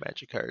look like a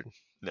Magic card.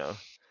 No.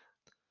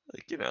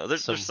 Like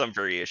there's Some. some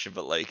variation,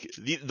 but like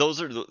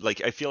those are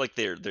like I feel like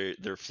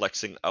they're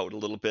flexing out a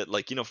little bit,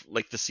 like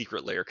like the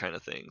secret layer kind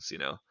of things,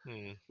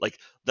 Hmm, like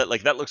that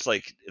looks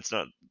like it's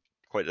not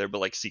quite there, but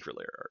like secret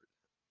layer art.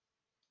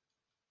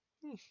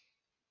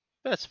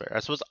 that's fair. I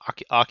suppose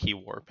Aki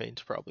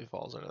Warpaint probably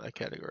falls under that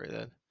category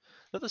then.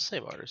 They're the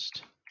same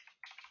artist.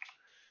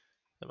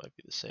 That might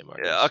be the same Yeah,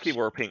 artist. Aki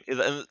Warping.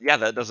 Yeah,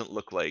 that doesn't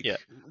look like Yeah,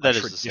 a that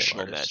is the same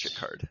traditional Magic artist.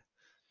 card.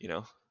 You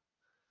know.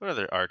 What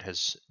other art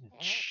has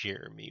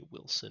Jeremy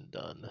Wilson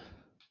done?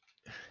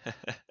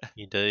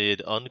 He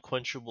did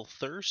Unquenchable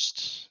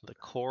Thirst, the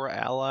core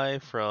ally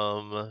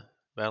from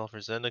Battle for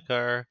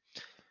Zendikar,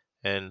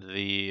 and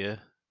the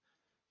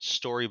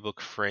storybook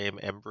frame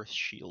Embereth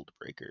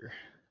Shieldbreaker.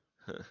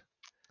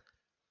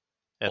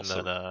 And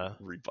Also, then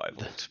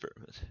Revival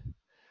Experiment.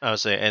 I would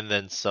say, and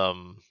then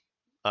some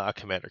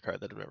commander card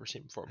that I've never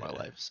seen before in my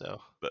life.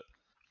 So, But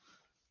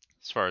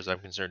as far as I'm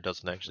concerned,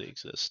 doesn't actually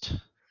exist.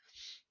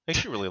 I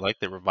actually really like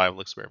the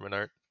Revival Experiment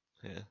art.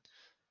 yeah.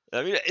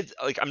 I mean, it's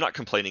like I'm not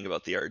complaining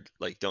about the art.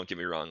 Like, don't get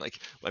me wrong. Like,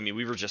 I mean,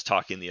 we were just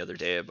talking the other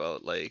day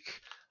about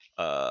like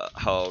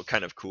how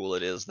kind of cool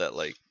it is that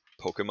like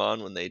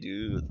Pokemon when they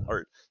do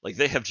art, like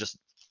they have just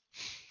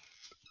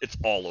it's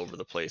all over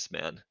the place,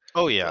 man.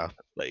 Oh yeah,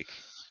 Like,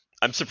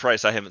 I'm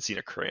surprised I haven't seen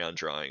a crayon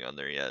drawing on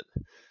there yet.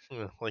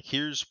 like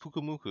here's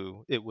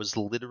Pukumuku. It was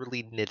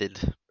literally knitted,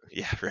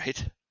 Yeah,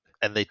 right.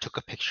 and they took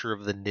a picture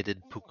of the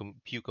knitted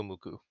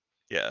Pukumuku.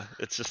 Yeah,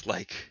 it's just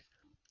like,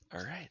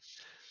 all right,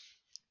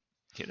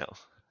 you know.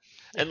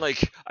 Yeah. And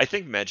like, I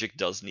think Magic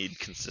does need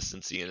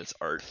consistency in its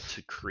art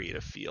to create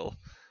a feel.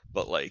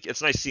 But like,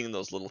 it's nice seeing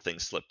those little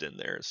things slipped in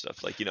there and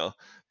stuff. Like,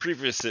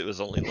 previous it was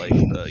only like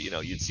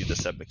you'd see the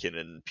Seb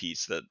McKinnon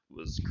piece that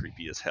was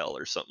creepy as hell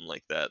or something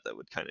like that that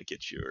would kind of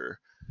get your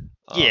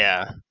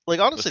Yeah, like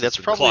what's honestly, this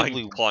that's one? Clawing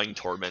probably Clawing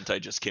Torment I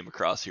just came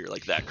across here,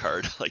 like that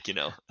card.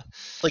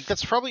 like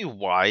that's probably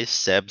why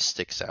Seb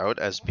sticks out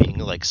as being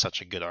like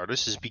such a good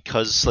artist, is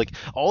because like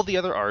all the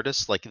other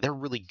artists, like they're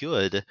really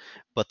good,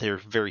 but they're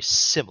very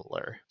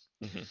similar.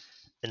 Mhm.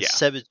 And Yeah.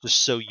 Seb is just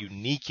so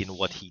unique in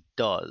what he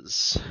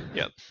does.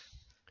 Yep.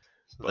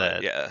 But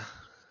That yeah.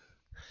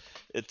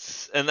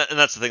 And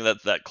that's the thing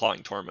that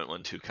Clawing Torment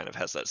one too kind of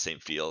has that same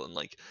feel, and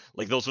like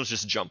those ones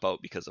just jump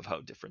out because of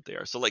how different they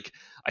are. So like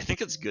I think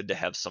it's good to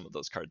have some of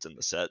those cards in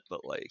the set,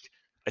 but like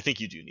I think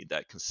you do need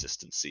that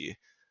consistency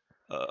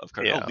of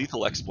cards. Oh, yeah.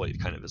 Lethal Exploit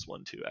kind of is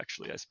one too,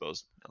 actually. I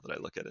suppose now that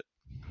I look at it.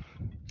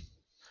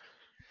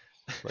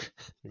 Like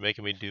you're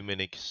making me do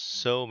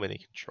so many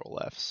control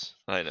Fs.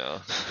 I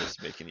know,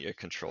 just making you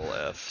control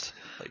F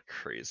like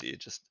crazy,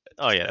 just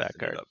Oh yeah, that effing it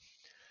card. up.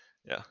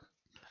 Yeah,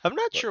 I'm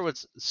not but sure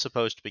what's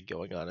supposed to be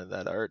going on in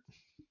that art.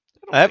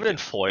 I don't I have think it in it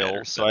foil,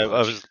 matters so that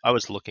much. I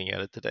was looking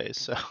at it today,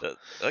 so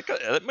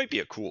That might be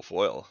a cool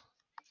foil.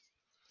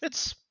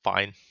 it's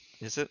fine.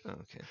 Is it? Oh,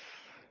 okay.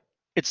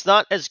 It's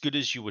not as good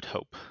as you would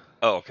hope,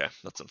 Oh, okay.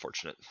 That's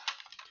unfortunate.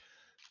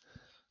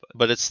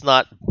 but it's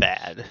not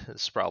bad.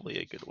 It's probably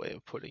a good way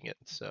of putting it.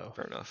 So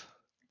Fair enough.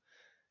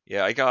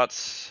 Yeah, I got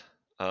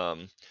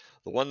the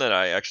one that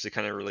I actually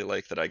kind of really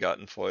like that I got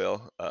in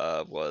foil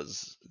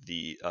was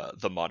the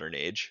Modern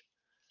Age.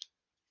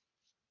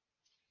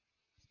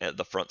 At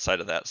the front side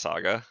of that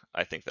saga,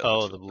 I think that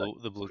looks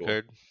the blue cool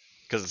card.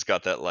 because it's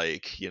got that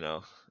like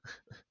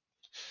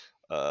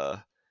uh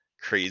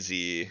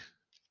crazy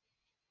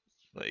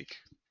like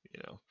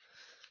you know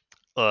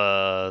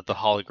The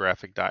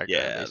holographic diagram,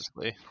 yeah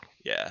basically.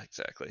 yeah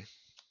exactly.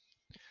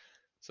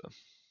 So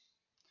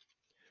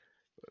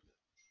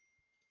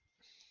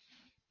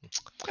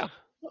yeah.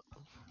 What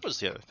was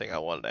the other thing I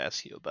wanted to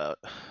ask you about?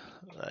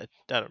 I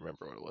don't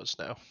remember what it was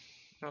now.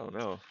 Oh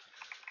no.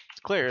 It's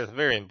clear,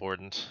 very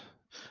important.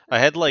 I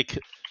had like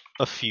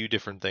a few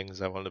different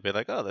things I wanted to be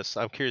like, oh, this.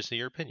 I'm curious to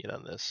your opinion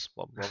on this.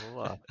 Blah blah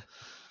blah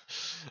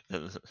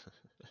blah.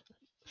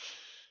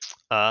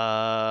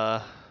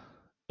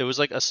 It was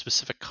like a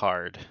specific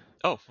card.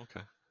 Oh,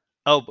 okay.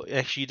 Oh, but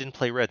actually, you didn't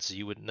play red, so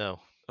you wouldn't know.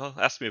 Well,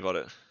 ask me about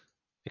it.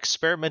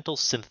 Experimental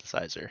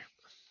synthesizer.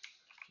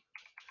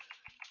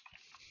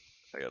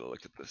 I gotta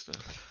look at this now.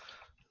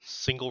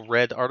 Single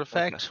red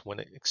artifact. Okay. When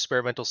an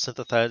experimental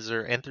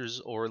synthesizer enters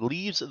or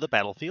leaves the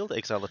battlefield,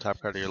 exile the top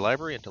card of your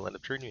library until end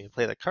of turn. You may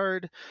play that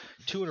card.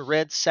 2 in a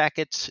red, sack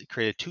it.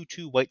 Create a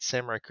 2/2 white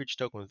samurai creature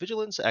token with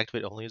vigilance.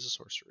 Activate only as a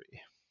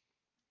sorcery.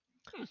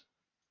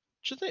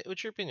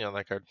 What's your opinion on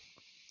that card?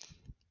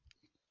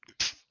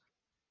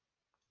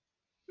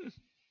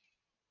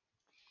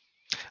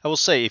 I will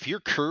say, if your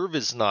curve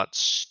is not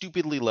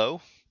stupidly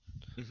low,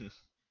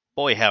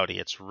 boy howdy,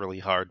 it's really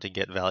hard to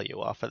get value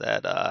off of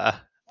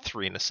that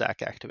 3 in a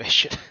sack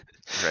activation.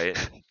 Right.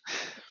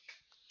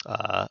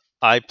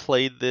 I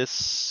played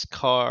this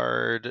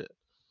card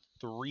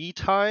 3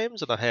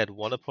 times, and I had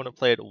one opponent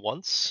play it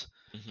once.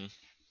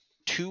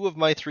 2 of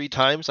my 3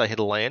 times I hit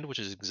a land, which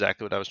is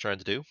exactly what I was trying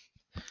to do.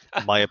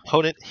 My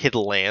opponent hit a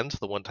land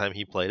the one time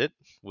he played it,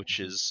 which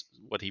is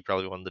what he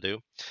probably wanted to do.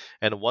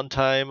 And one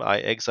time I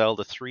exiled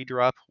a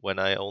 3-drop when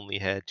I only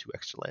had 2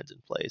 extra lands in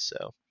play,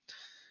 so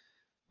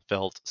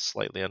felt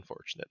slightly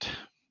unfortunate.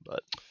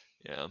 But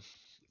yeah,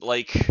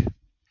 like,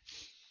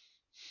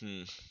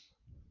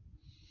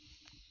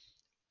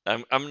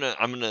 I'm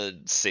gonna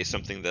say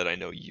something that I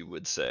know you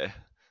would say.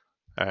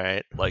 All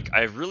right. Like,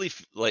 I really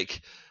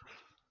like.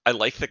 I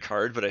like the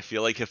card, but I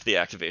feel like if the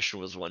activation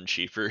was one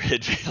cheaper,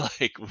 it'd be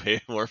like way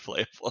more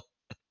playable.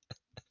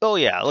 Oh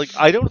yeah, like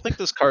I don't think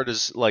this card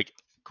is like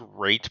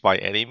great by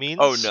any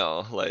Oh means.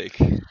 no, like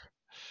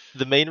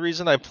The main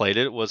reason I played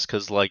it was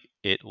because like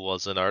it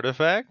was an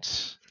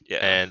artifact, yeah.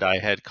 and I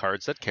had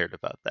cards that cared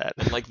about that.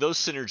 And like those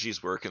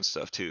synergies work and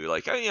stuff too.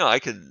 Like I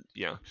could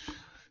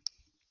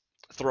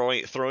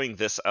throwing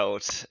this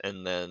out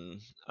and then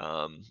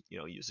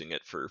using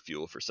it for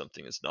fuel for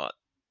something is not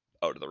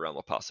out of the realm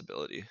of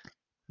possibility.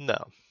 No.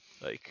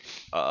 Like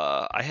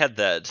I had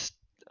that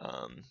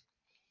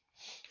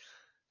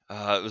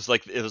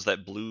it was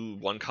that blue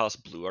one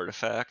cost blue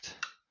artifact.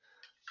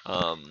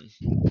 Um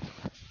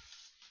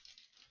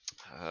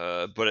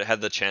but it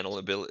had the channel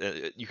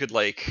ability. You could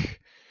like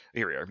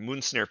here we are,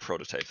 Moon Snare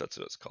Prototype. That's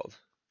what it's called.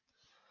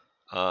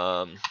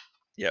 Um,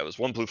 yeah, it was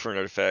one blue for an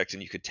artifact,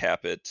 and you could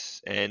tap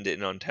it, and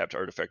an untapped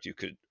artifact you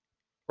could,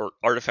 or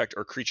artifact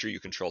or creature you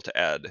control to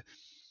add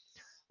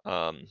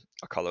a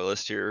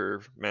colorless to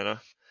your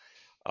mana,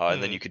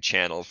 and then Hmm. you could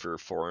channel for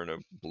 4 and a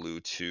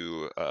blue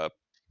to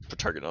put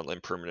target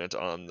online permanent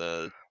on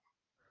the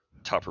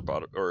top or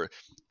bottom, or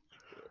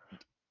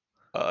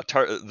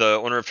the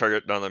owner of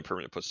target online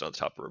permanent puts it on the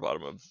top or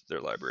bottom of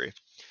their library.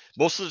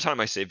 Most of the time,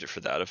 I saved it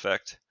for that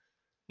effect.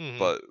 Hmm.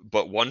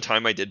 But one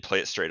time I did play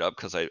it straight up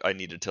because I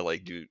needed to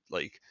like do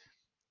like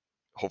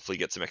hopefully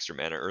get some extra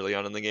mana early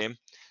on in the game,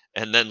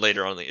 and then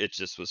later on it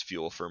just was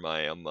fuel for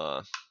my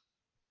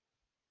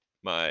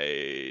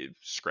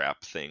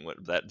scrap thing,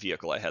 that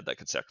vehicle I had that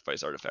could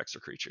sacrifice artifacts or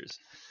creatures.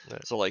 Yeah.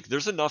 So like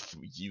there's enough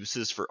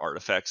uses for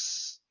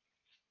artifacts,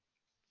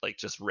 like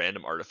just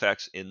random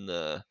artifacts in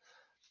the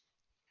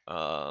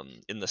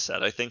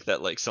set. I think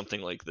that like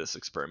something like this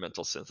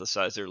experimental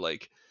synthesizer,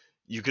 like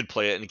you could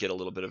play it and get a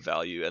little bit of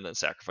value and then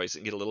sacrifice it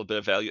and get a little bit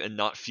of value and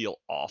not feel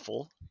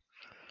awful.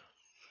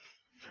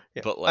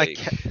 Yeah. But I like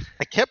kept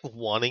I kept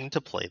wanting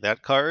to play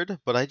that card,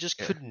 but I just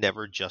yeah, could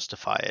never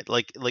justify it.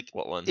 Like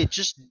what one? it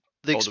just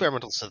the Oh, the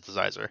experimental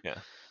synthesizer. yeah.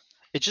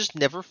 It just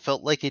never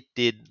felt like it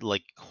did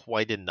like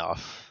quite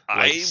enough.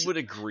 I would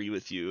agree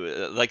with you.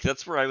 Like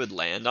that's where I would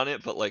land on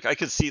it, but like I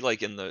could see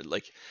like in the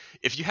like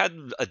if you had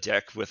a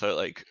deck with a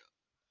like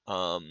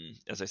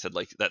as I said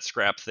like that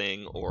scrap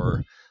thing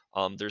or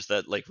there's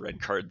that like red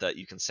card that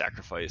you can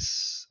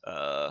sacrifice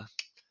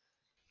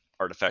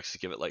artifacts to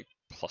give it like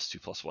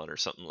 +2/+1 or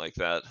something like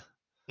that.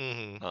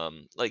 Hmm.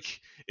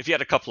 Like if you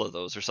had a couple of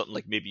those or something,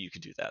 like maybe you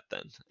could do that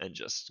then and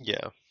just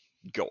Yeah.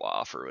 go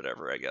off or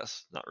whatever. I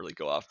guess not really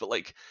go off, but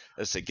like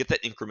as I say, get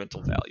that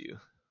incremental value.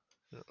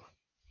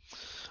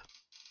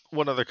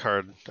 One other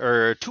card,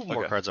 or two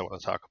more Okay, cards I want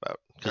to talk about,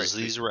 all right, because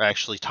sweet. these were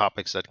actually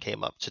topics that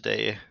came up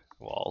today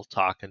while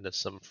talking to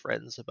some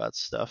friends about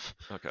stuff.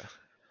 Okay,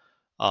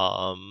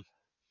 Um,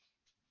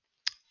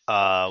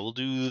 we'll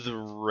do the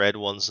red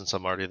one since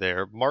I'm already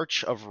there.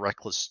 March of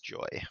Reckless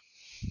Joy.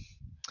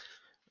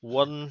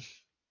 One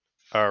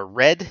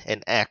red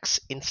and X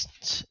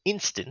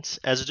instant.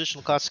 As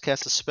additional cost to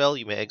cast a spell,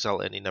 you may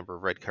exile any number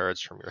of red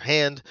cards from your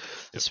hand.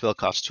 The yep. spell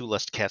costs 2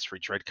 less to cast for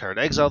each red card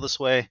exile this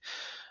way.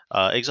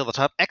 Exile the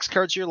top X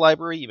cards of your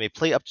library. You may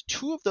play up to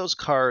 2 of those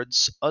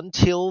cards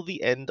until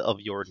the end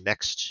of your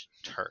next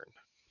turn.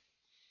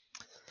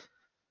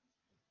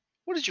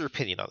 What is your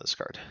opinion on this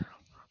card?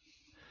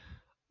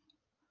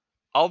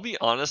 I'll be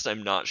honest,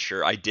 I'm not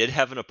sure. I did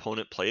have an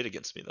opponent play it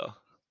against me though.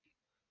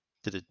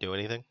 Did it do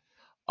anything?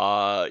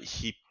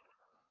 He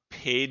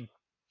paid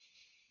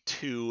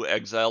 2,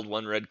 exiled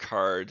 1 red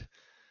card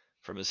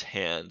from his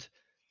hand,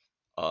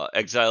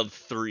 exiled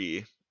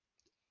 3,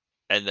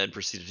 and then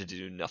proceeded to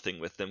do nothing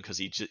with them because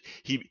he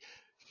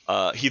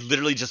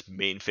literally just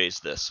main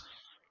phased this,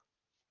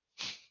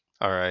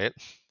 All right.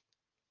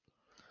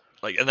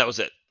 like, and that was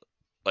it.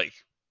 Like,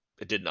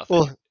 it did nothing.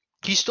 Well,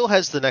 he still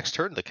has the next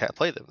turn to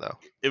play them though,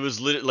 It was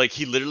like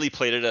he literally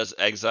played it as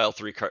exile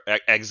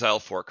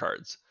 4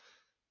 cards.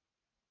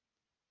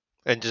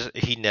 and just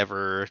he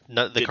never.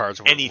 None of the Did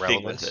cards weren't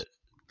anything with relevant. it?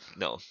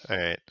 No, All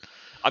right.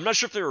 I'm not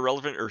sure if they were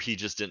relevant or he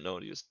just didn't know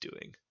what he was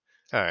doing.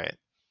 All right.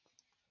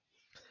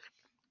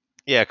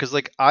 Yeah, because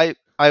like I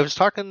was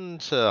talking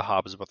to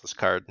Hobbs about this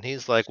card, and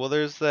he's like, "Well,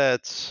 there's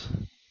that.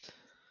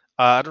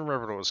 I don't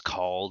remember what it was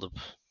called,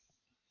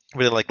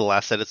 but in like the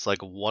last set, it's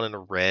like 1 in a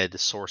red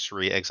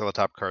sorcery, exile the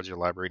top cards of your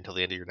library until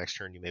the end of your next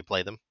turn. You may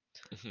play them,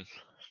 Hmm.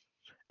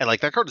 and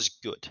like that card is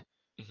good,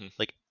 Hmm.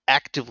 like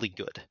actively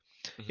good."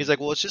 Hmm. He's like,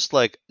 "Well, it's just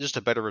like just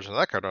a better version of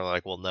that card." I'm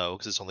like, "Well, no,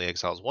 because it's only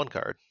exiles 1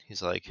 card."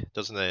 He's like,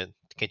 "Doesn't it?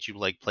 Can't you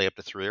like play up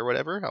to 3 or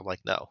whatever?" I'm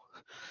like, "No."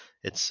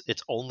 It's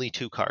only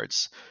 2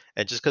 cards,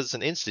 and just because it's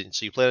an instant,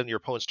 so you play it on your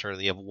opponent's turn,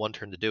 and you have 1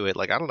 turn to do it.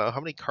 Like I don't know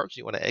how many cards do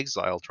you want to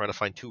exile, trying to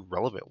find 2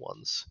 relevant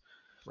ones.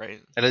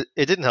 Right. And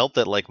it didn't help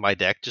that like my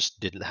deck just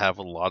didn't have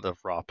a lot of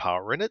raw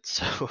power in it,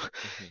 so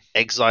Hmm.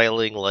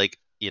 exiling like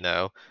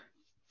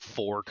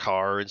 4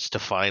 cards to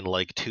find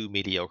like 2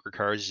 mediocre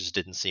cards just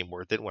didn't seem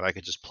worth it when I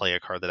could just play a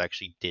card that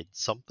actually did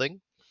something.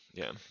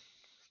 Yeah.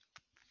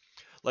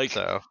 Like,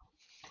 So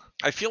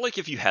I feel like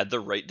if you had the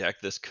right deck,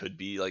 this could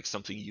be like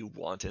something you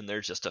want in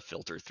there just to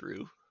filter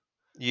through.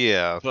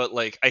 yeah, But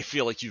like, I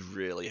feel like you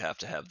really have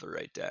to have the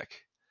right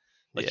deck.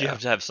 Like, you yeah,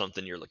 have to have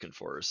something you're looking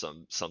for, or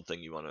something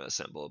you want to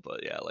assemble.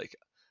 But yeah, like,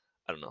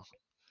 I don't know.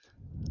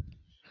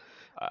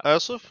 I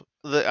also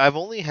I've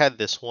only had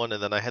this one,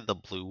 and then I had the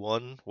blue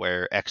one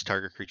where X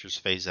target creatures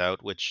phase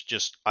out, which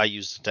just I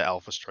used it to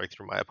alpha strike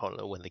through my opponent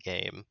to win the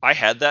game. I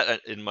had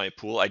that in my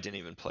pool. I didn't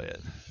even play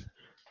it.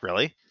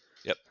 Really?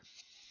 Yep.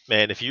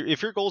 Man, if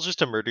your goal is just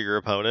to murder your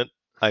opponent,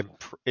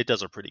 it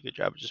does a pretty good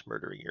job of just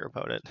murdering your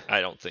opponent.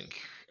 I don't think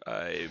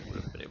I would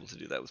have been able to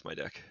do that with my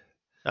deck.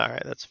 All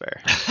right, that's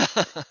fair.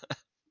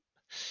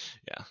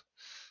 Yeah.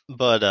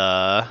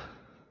 But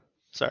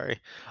sorry.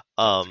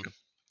 No, it's Um,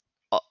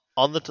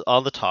 on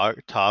the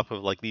top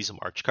of like these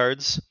March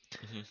cards,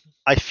 hmm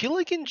I feel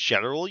like in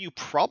general you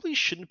probably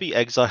shouldn't be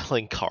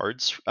exiling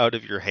cards out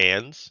of your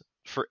hands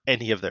for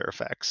any of their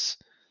effects.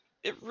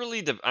 It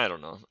really, I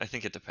don't know. I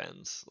think it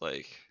depends.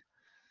 Like,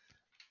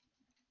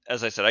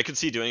 as I said, I could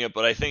see doing it,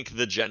 but I think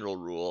the general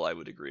rule I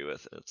would agree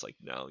with. It's like,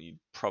 no, you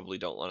probably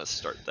don't want to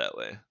start that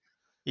way.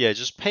 Yeah,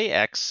 just pay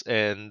X,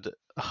 and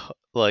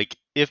like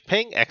if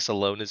paying X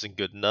alone isn't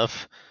good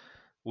enough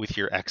with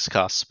your X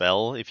cost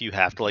spell, if you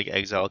have to like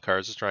exile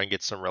cards to try and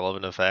get some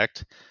relevant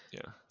effect,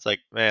 Yeah. it's like,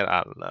 man,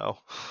 I don't know.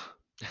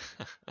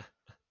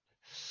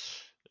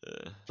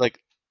 uh, Like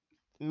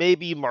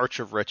maybe March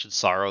of Wretched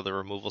Sorrow, the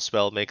removal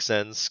spell makes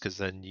sense because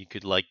then you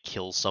could like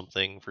kill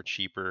something for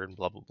cheaper and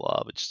blah blah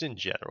blah. But just in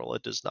general,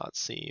 it does not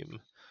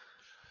seem.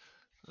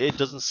 It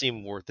doesn't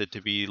seem worth it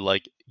to be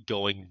like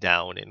going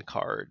down in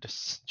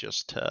cards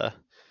just to,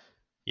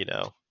 you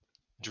know,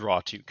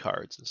 draw 2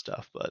 cards and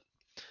stuff. But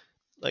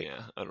like,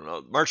 yeah, I don't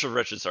know. March of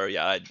Wretched Sorrow,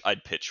 yeah,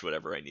 I'd pitch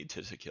whatever I need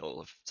to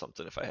kill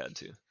something if I had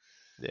to.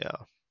 yeah.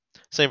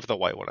 Same for the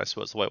white one, I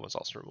suppose. The white one's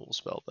also a removal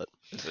spell, but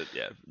Is it?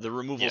 Yeah, the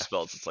removal yeah,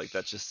 spells. It's like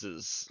that just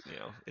is,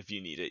 if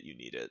you need it, you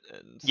need it,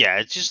 and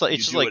yeah.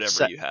 you do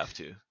whatever you have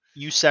to.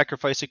 You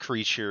sacrifice a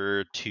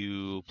creature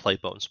to play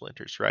Bone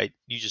Splinters, right?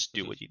 You just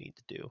do hmm what you need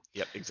to do.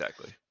 Yep,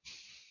 exactly.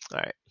 All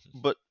right,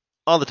 but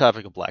on the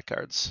topic of black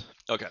cards,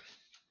 Okay.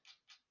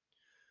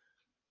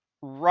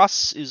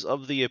 Russ is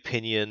of the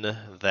opinion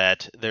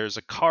that there's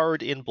a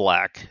card in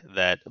black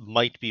that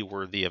might be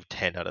worthy of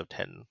 10 out of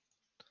 10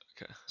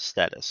 Okay.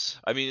 status.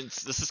 I mean,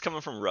 this is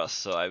coming from Russ,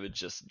 so I would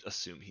just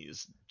assume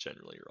he's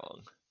generally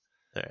wrong.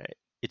 All right,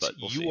 it's But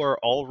we'll You see. Are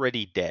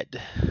Already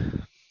Dead.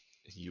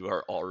 You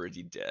are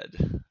already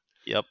dead.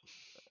 Yep.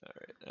 All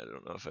right. I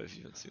don't know if I've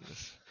even seen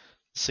this.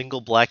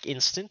 Single black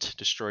instant,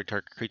 destroy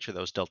target creature that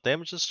was dealt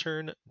damage this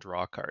turn,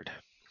 draw a card.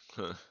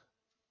 Huh.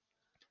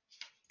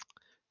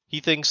 He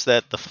thinks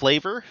that the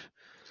flavor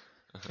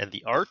Uh-huh. and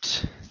the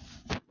art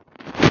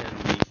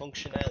and the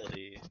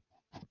functionality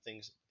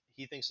things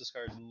he thinks this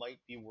card might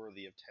be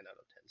worthy of 10 out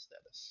of 10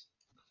 status.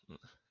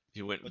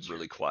 You went What's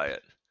really your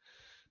quiet.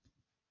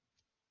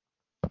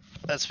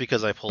 That's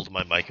because I pulled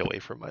my mic away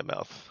from my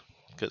mouth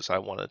because I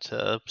wanted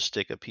to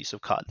stick a piece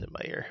of cotton in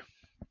my ear.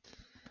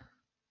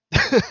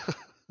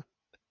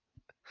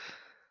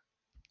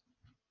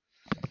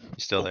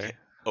 You still Okay. there?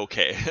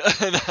 Okay.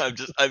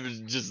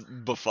 I'm just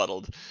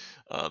befuddled.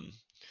 Um.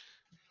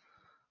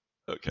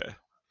 Okay.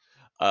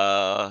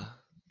 Uh.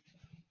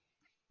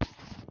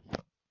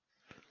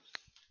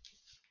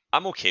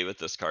 I'm okay with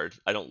this card.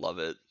 I don't love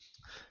it.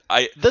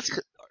 I That's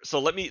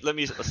let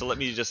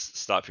me just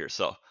stop here.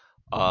 So,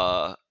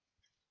 uh,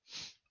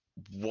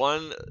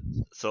 one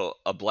so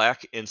a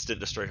black instant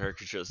destroy target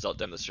creature that's dealt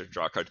damage,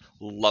 draw a card.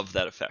 Love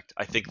that effect.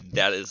 I think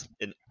that is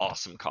an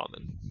awesome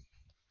common.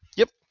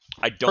 Yep.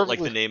 I don't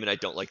like the Perfectly name and I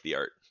don't like the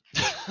art.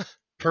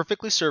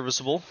 perfectly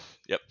serviceable.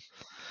 Yep.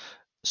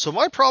 So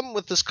my problem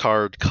with this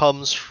card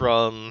comes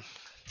from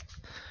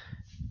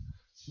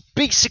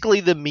basically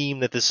the meme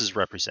that this is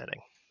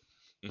representing,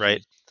 hmm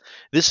right?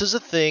 This is a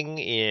thing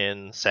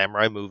in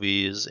samurai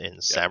movies,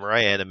 in Yep.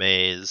 samurai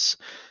animes,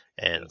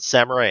 Yep. and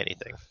samurai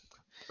anything,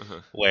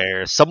 Uh-huh.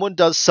 where someone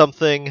does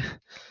something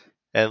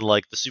and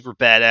like the super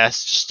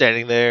badass just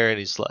standing there and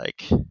he's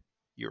like,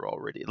 you're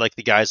already like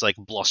the guy's like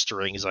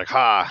blustering, he's like,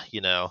 ha,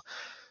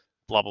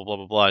 blah blah blah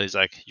blah blah, and he's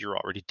like, you're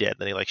already dead.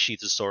 Then he like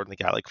sheaths his sword and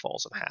the guy like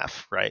falls in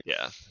half, right?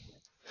 Yeah.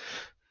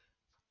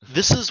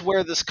 This is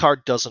where this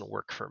card doesn't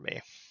work for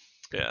me.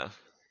 Yeah.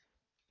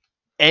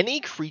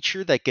 Any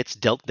creature that gets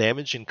dealt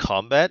damage in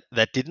combat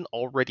that didn't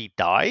already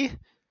die,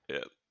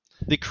 Yeah.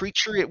 the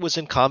creature it was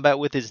in combat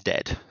with is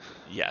dead.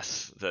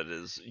 Yes, that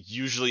is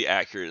usually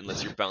accurate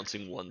unless you're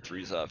bouncing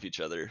 1/3s off each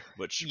other,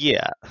 which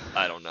Yeah.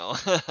 I don't know.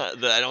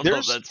 I don't know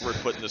if There's that's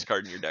worth putting this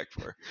card in your deck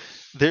for.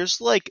 there's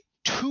like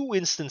 2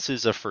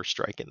 instances of first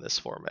strike in this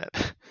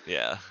format.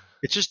 Yeah.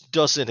 It just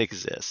doesn't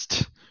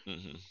exist.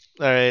 hmm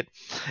All right.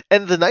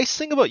 And the nice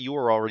thing about You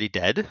Are Already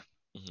Dead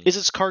hmm is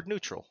it's card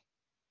neutral.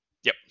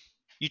 Yep.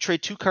 You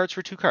trade 2 cards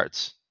for 2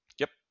 cards.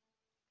 Yep.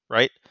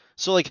 Right?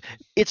 So like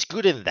it's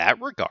good in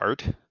that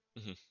regard.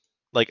 hmm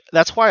Like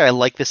that's why I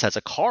like this as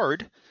a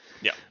card.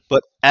 Yeah.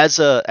 But as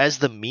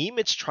the meme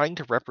it's trying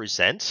to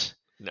represent,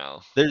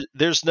 No.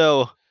 there's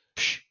no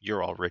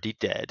you're already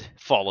dead.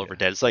 Fall over Yeah.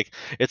 dead.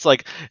 It's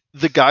like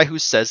the guy who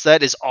says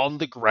that is on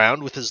the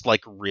ground with his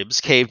like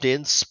ribs caved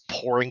in,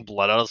 pouring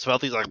blood out of his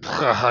mouth. He's like,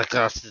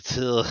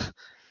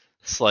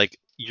 it's like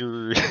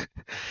your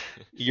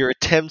your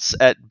attempts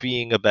at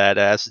being a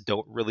badass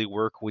don't really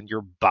work when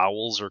your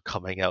bowels are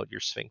coming out your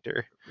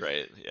sphincter.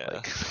 Right. Yeah.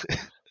 Like,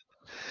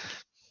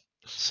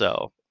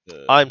 so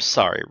Uh, I'm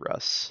sorry,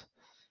 Russ.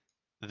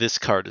 This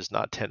card is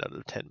not 10 out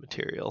of 10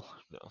 material.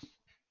 no,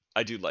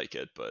 I do like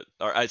it, but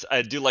or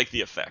I do like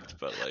the effect,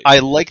 but like, I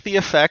like the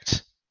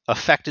effect.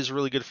 Effect is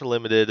really good for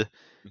limited.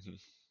 mhm,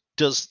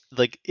 Does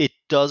like it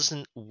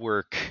doesn't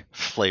work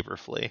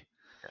flavorfully.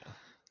 yeah.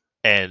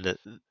 And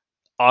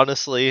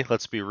honestly,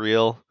 let's be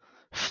real,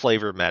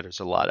 flavor matters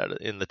a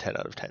lot in the 10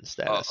 out of 10 Oh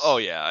status.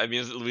 yeah. I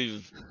mean,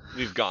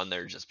 we've gone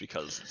there just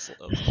because it's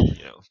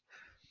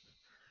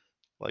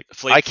Like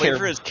I care.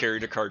 flavor has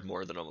carried a card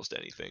more than almost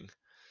anything.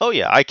 Oh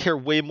yeah, I care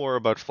way more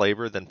about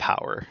flavor than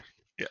power.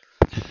 Yeah.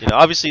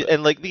 Obviously, But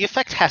and like the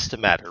effect has to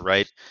matter,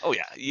 right? oh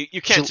yeah,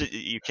 you can't Gel-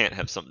 you can't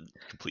have some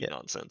complete yeah,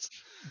 nonsense.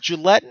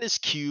 gelatinous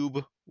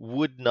cube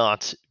would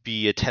not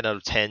be a 10 out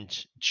of 10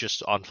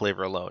 just on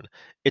flavor alone.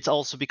 It's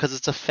also because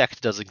its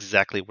effect does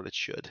exactly what it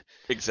should.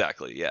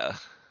 Exactly. Yeah.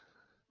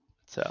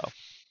 So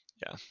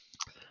Yeah.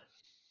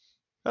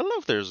 I don't know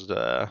if there's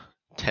a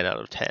 10 out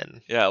of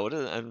 10. Yeah. What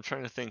is, I'm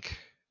trying to think.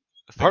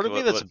 Part Think of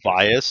me that's what kind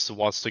biased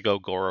wants to go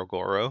Goro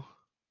Goro.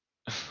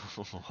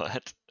 of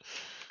what?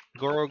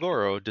 Goro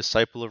Goro,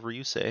 disciple of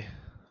Ryusei.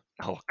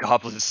 Oh,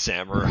 Goblin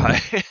Samurai.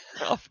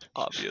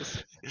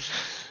 Obviously.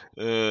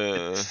 It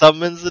Uh,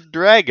 summons a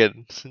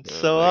dragon. It's oh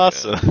so my god.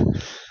 awesome.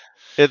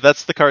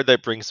 That's the card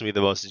that brings me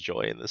the most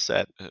joy in this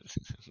set.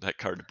 That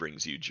card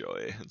brings you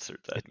joy. Insert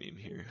It, that meme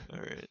here. All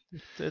right.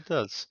 it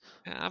does.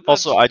 Yeah, I'm not.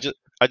 Also, I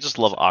just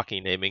love Sorry.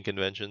 Aki naming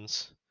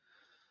conventions.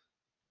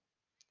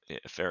 Yeah,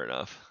 fair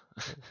enough.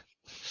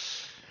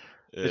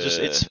 It's just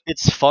uh,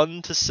 it's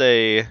fun to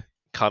say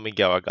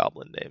Kamigawa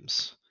goblin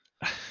names.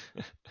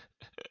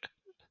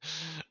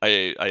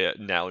 I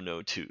now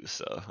know two.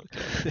 So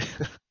okay.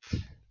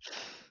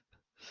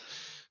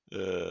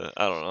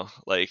 I don't know.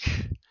 Like,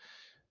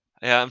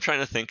 yeah, I'm trying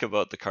to think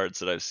about the cards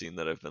that I've seen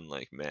that I've been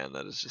like, man,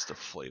 that is just a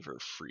flavor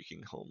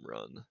freaking home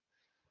run.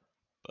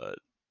 But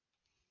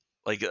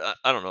like,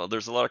 I don't know.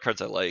 There's a lot of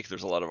cards I like.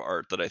 There's a lot of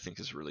art that I think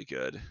is really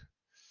good.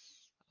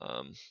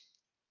 Um,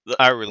 the,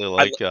 I really I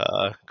like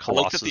I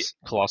like that the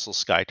Colossal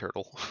Sky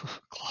Turtle.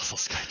 Colossal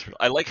Sky Turtle.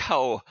 I like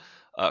how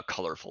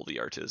colorful the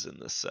art is in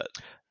this set.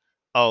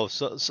 Oh,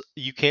 so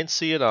you can't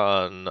see it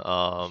on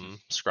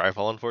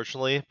Scryfall,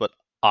 unfortunately, but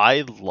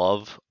I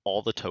love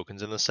all the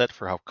tokens in the set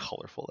for how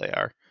colorful they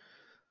are.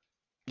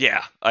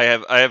 Yeah, I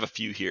have a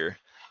few here.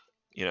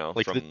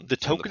 Like the From the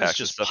tokens packs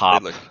and just stuff, and they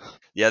pop. look.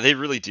 Yeah, they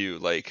really do.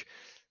 Like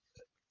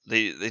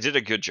they did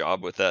a good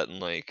job with that, and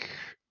like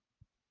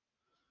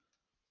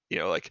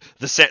like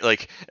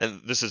like,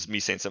 and this is me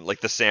saying something like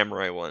the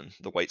samurai one,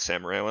 the white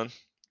samurai one,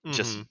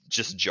 just Hmm.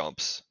 just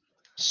jumps,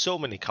 So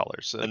many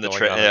colors and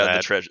going on in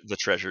that. the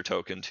treasure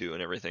token too,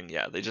 and everything.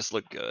 Yeah, they just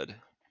look good.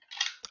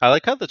 I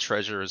like how the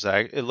treasure is.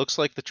 It looks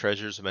like the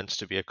treasure is meant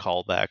to be a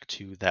callback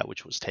to that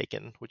which was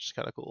taken, which is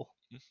kind of cool.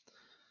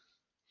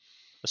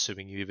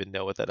 Assuming you even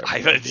know what that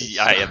artifact is.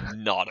 I have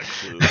not a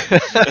clue.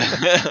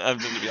 I'm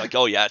just gonna be like,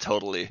 oh yeah,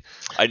 totally.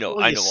 I know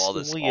You all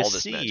this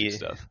magic see,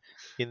 stuff.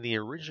 in the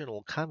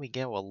original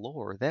Kamigawa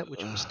lore, that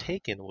which was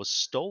taken was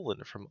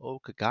stolen from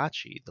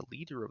Okagachi, the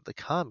leader of the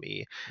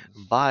Kami,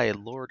 by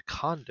Lord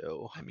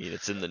Kondo. I mean,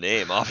 it's in the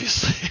name,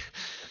 obviously.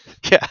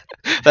 Yeah,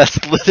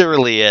 that's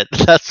literally it.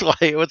 That's why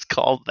it was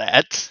called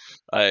that.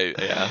 I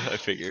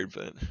figured,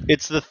 but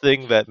It's the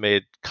thing that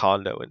made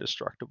Kondo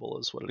indestructible,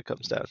 is what it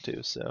comes down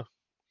to. So,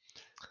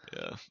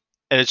 yeah,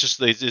 and it's just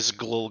this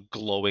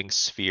glowing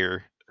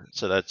sphere.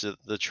 So that's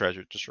the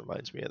treasure. Just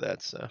reminds me of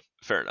that. So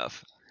fair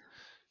enough.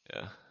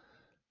 Yeah.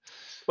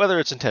 whether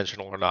it's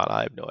intentional or not,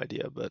 I have no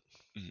idea. But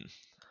Mhm.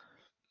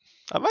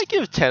 I might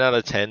give 10 out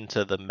of 10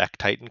 to the Mech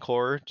Titan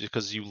core, just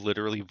because you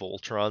literally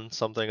Voltron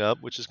something up,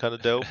 which is kind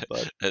of dope.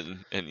 But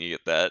And you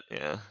get that,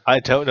 yeah, I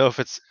don't know if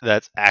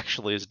that's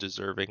actually as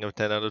deserving of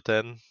 10 out of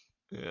 10.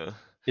 yeah.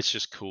 It's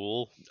just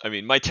cool. I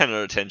mean, my 10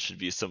 out of 10 should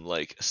be some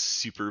like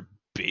super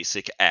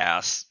basic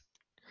ass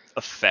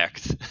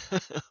effect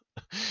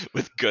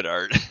with good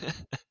art.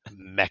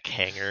 Mech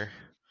Hanger.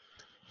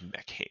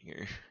 Mech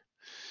hanger.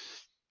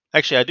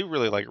 Actually, I do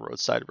really like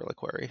Roadside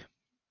Reliquary.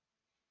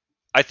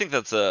 I think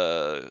that's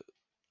a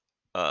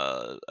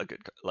good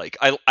like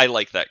I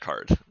like that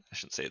card. I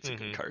shouldn't say it's a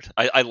good Hmm. card.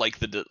 I like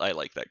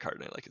that card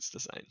and I like its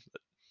design.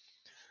 But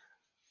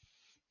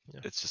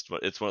Yeah. it's just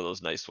it's one of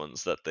those nice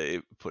ones that they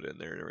put in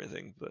there and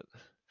everything. But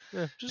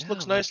Yeah, just yeah,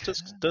 looks nice.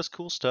 like Does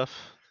cool stuff.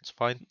 It's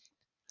fine.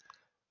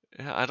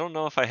 yeah, I don't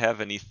know if I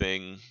have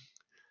anything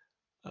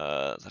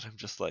that I'm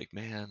just like,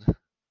 man,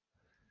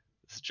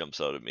 this jumps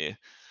out at me.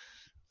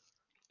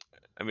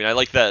 I mean, I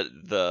like that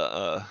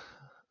the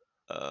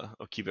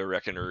Okiba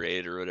Reckoner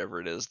Raid or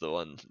whatever it is,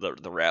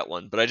 the rat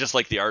one. But I just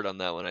like the art on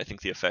that one. I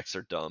think the effects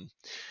are dumb.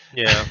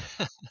 Yeah.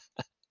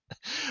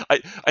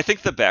 I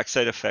think the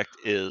backside effect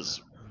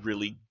is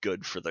really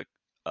good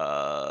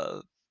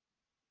uh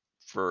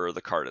for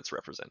the card it's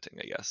representing,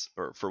 I guess,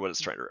 or for what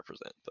it's trying to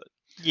represent. But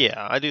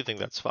Yeah, I do think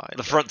that's fine. the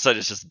But front side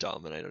is just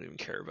dumb, and I don't even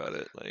care about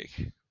it. Like,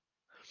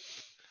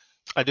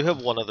 I do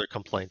have one other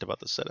complaint about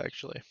the set,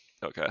 actually.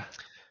 Okay.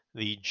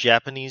 The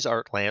Japanese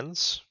art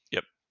lands.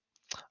 Yep.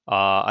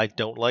 I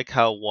don't like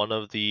how one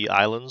of the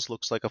islands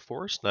looks like a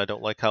forest, and I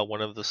don't like how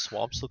one of the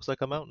swamps looks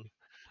like a mountain.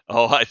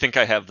 Oh, I think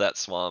I have that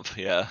swamp.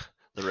 Yeah,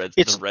 the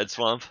It's red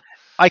swamp.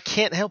 I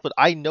can't help it.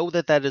 I know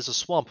that that is a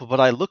swamp, but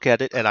I look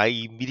at it and I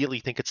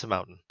immediately think it's a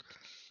mountain.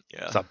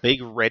 Yeah. It's a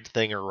big red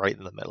thing right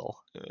in the middle,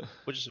 Yeah.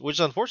 which is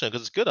unfortunate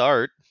because it's good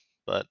art,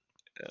 but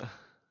Yeah.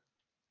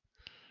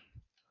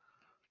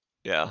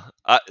 Yeah.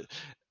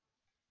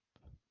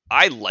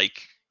 I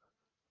like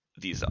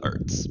these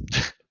arts,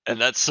 and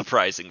that's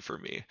surprising for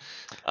me.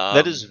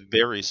 that is Um,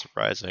 very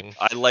surprising.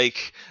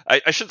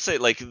 I should say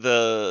like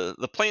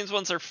the plains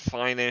ones are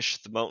finish,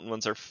 the mountain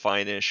ones are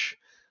finish.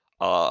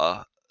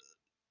 Uh,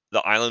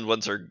 the island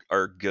ones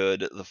are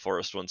good, the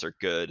forest ones are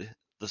good,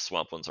 the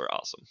swamp ones are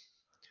awesome.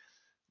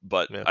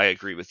 But Yeah. I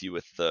agree with you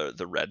with the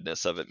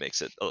redness of it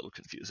makes it a little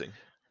confusing.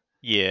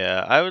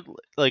 Yeah, I would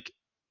like.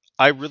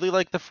 I really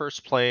like the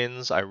first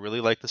plains. I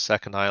really like the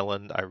second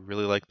island. I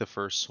really like the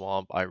first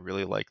swamp. I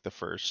really like the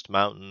first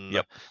mountain.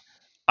 Yep.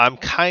 I'm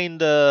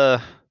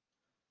kinda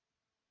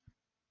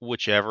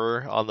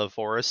whichever on the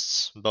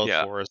forests. Both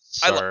Yeah.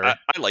 forests are I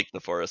like the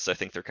forests. I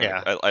think they're kind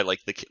of yeah. I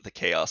like the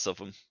chaos of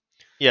them.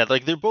 Yeah,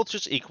 like they're both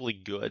just equally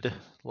good.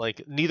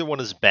 Like neither one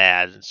is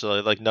bad, so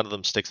like none of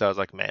them sticks out as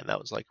like, man, that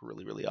was like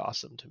really really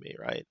awesome to me,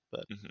 right?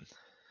 But Hmm.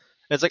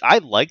 it's like I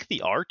like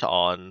the art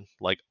on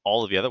like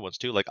all of the other ones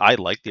too. Like I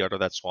like the art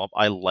of that swamp.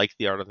 I like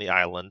the art on the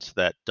island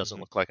that doesn't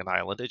Hmm. look like an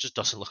island. It just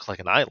doesn't look like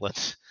an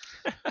island.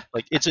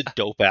 Like it's a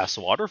dope ass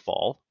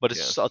waterfall, but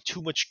it's Yeah. just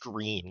too much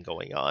green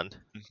going on.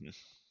 Hmm.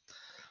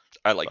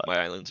 I like But my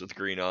islands with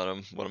green on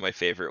them. One of my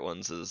favorite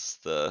ones is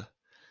the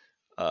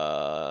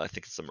I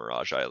think it's the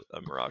Mirage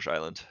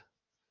Island.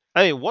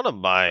 I mean, one of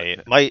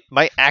But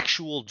my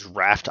actual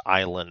draft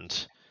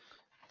island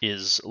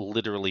is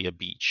literally a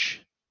beach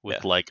yeah,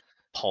 with like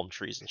palm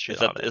trees and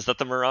shit on it. is that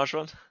the Mirage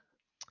one,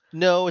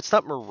 No, it's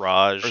not or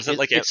Mirage. is it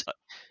like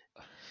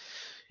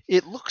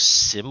It looks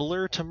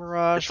similar to it's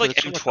Mirage, but like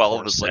it's from like a M12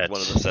 horse is like set.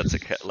 one of the sets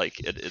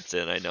it's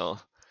in. I know,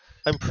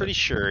 I'm but pretty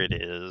sure it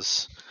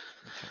is.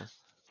 okay.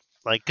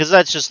 Like, because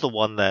that's just the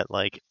one that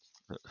like.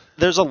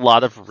 There's a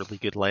lot of really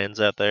good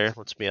lands out there.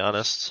 Let's be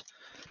honest,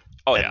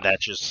 Oh and yeah,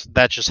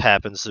 that just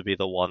happens to be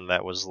the one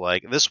that was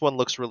like this one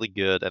looks really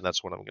good, and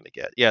that's what I'm gonna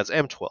get. Yeah, it's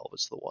M12.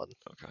 It's the one.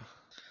 okay.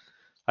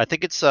 I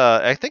think it's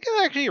I think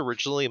it actually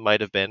originally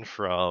might have been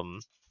from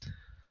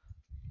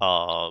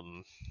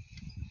um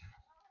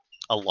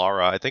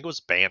Alara. I think it was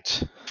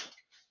Bant.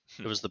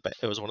 Hmm.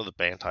 It was one of the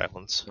Bant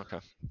Islands. Okay,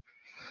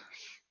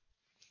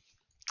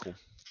 cool.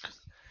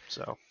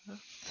 So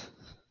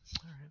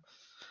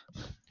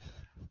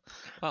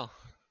All right.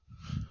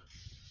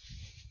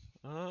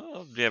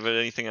 Well, do you have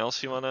anything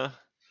else you want to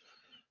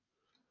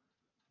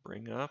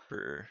bring up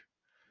or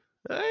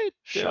I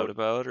shout don't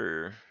about,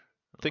 or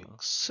I don't think know.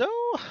 so.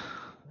 I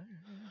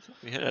think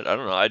we hit it. I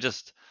don't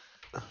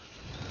know.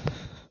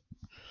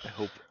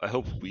 I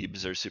hope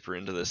weebs are super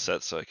into this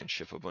set so I can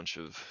ship a bunch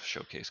of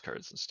showcase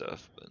cards and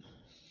stuff. But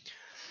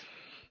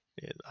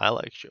And I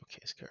like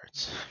showcase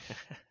cards.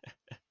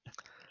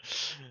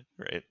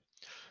 right.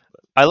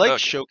 I like Okay.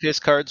 showcase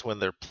cards when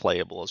they're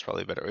playable is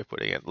probably a better way of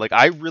putting it. Like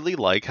I really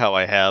like how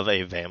I have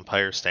a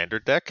vampire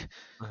standard deck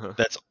Uh-huh.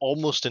 that's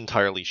almost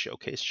entirely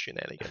showcase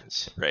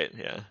shenanigans. Right.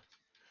 Yeah.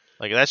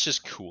 Like that's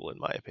just cool in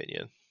my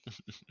opinion.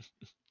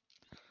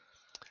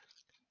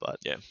 But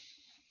Yeah.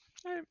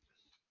 All right.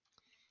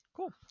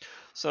 Cool.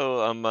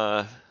 So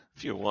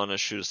if you want to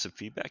shoot us some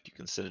feedback, you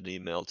can send an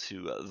email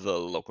to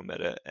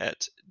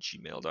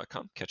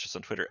thelocalmeta@gmail.com. Catch us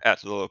on Twitter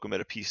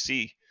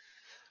 @thelocalmetapc.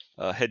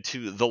 Head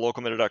to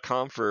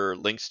thelocalmeta.com for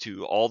links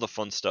to all the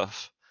fun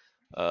stuff,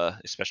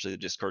 especially the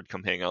Discord.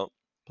 Come hang out,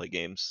 play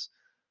games,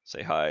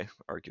 say hi,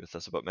 argue with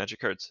us about Magic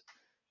cards.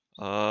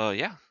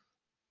 Yeah.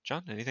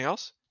 John, anything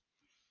else?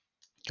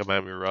 come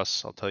at me,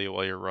 Russ. I'll tell you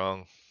why you're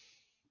wrong.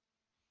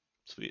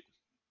 Sweet.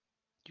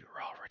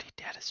 You're already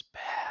dead is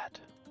bad.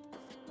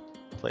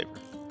 Flavor.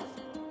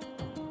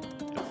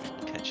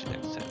 Catch you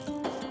next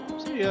time.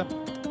 See ya.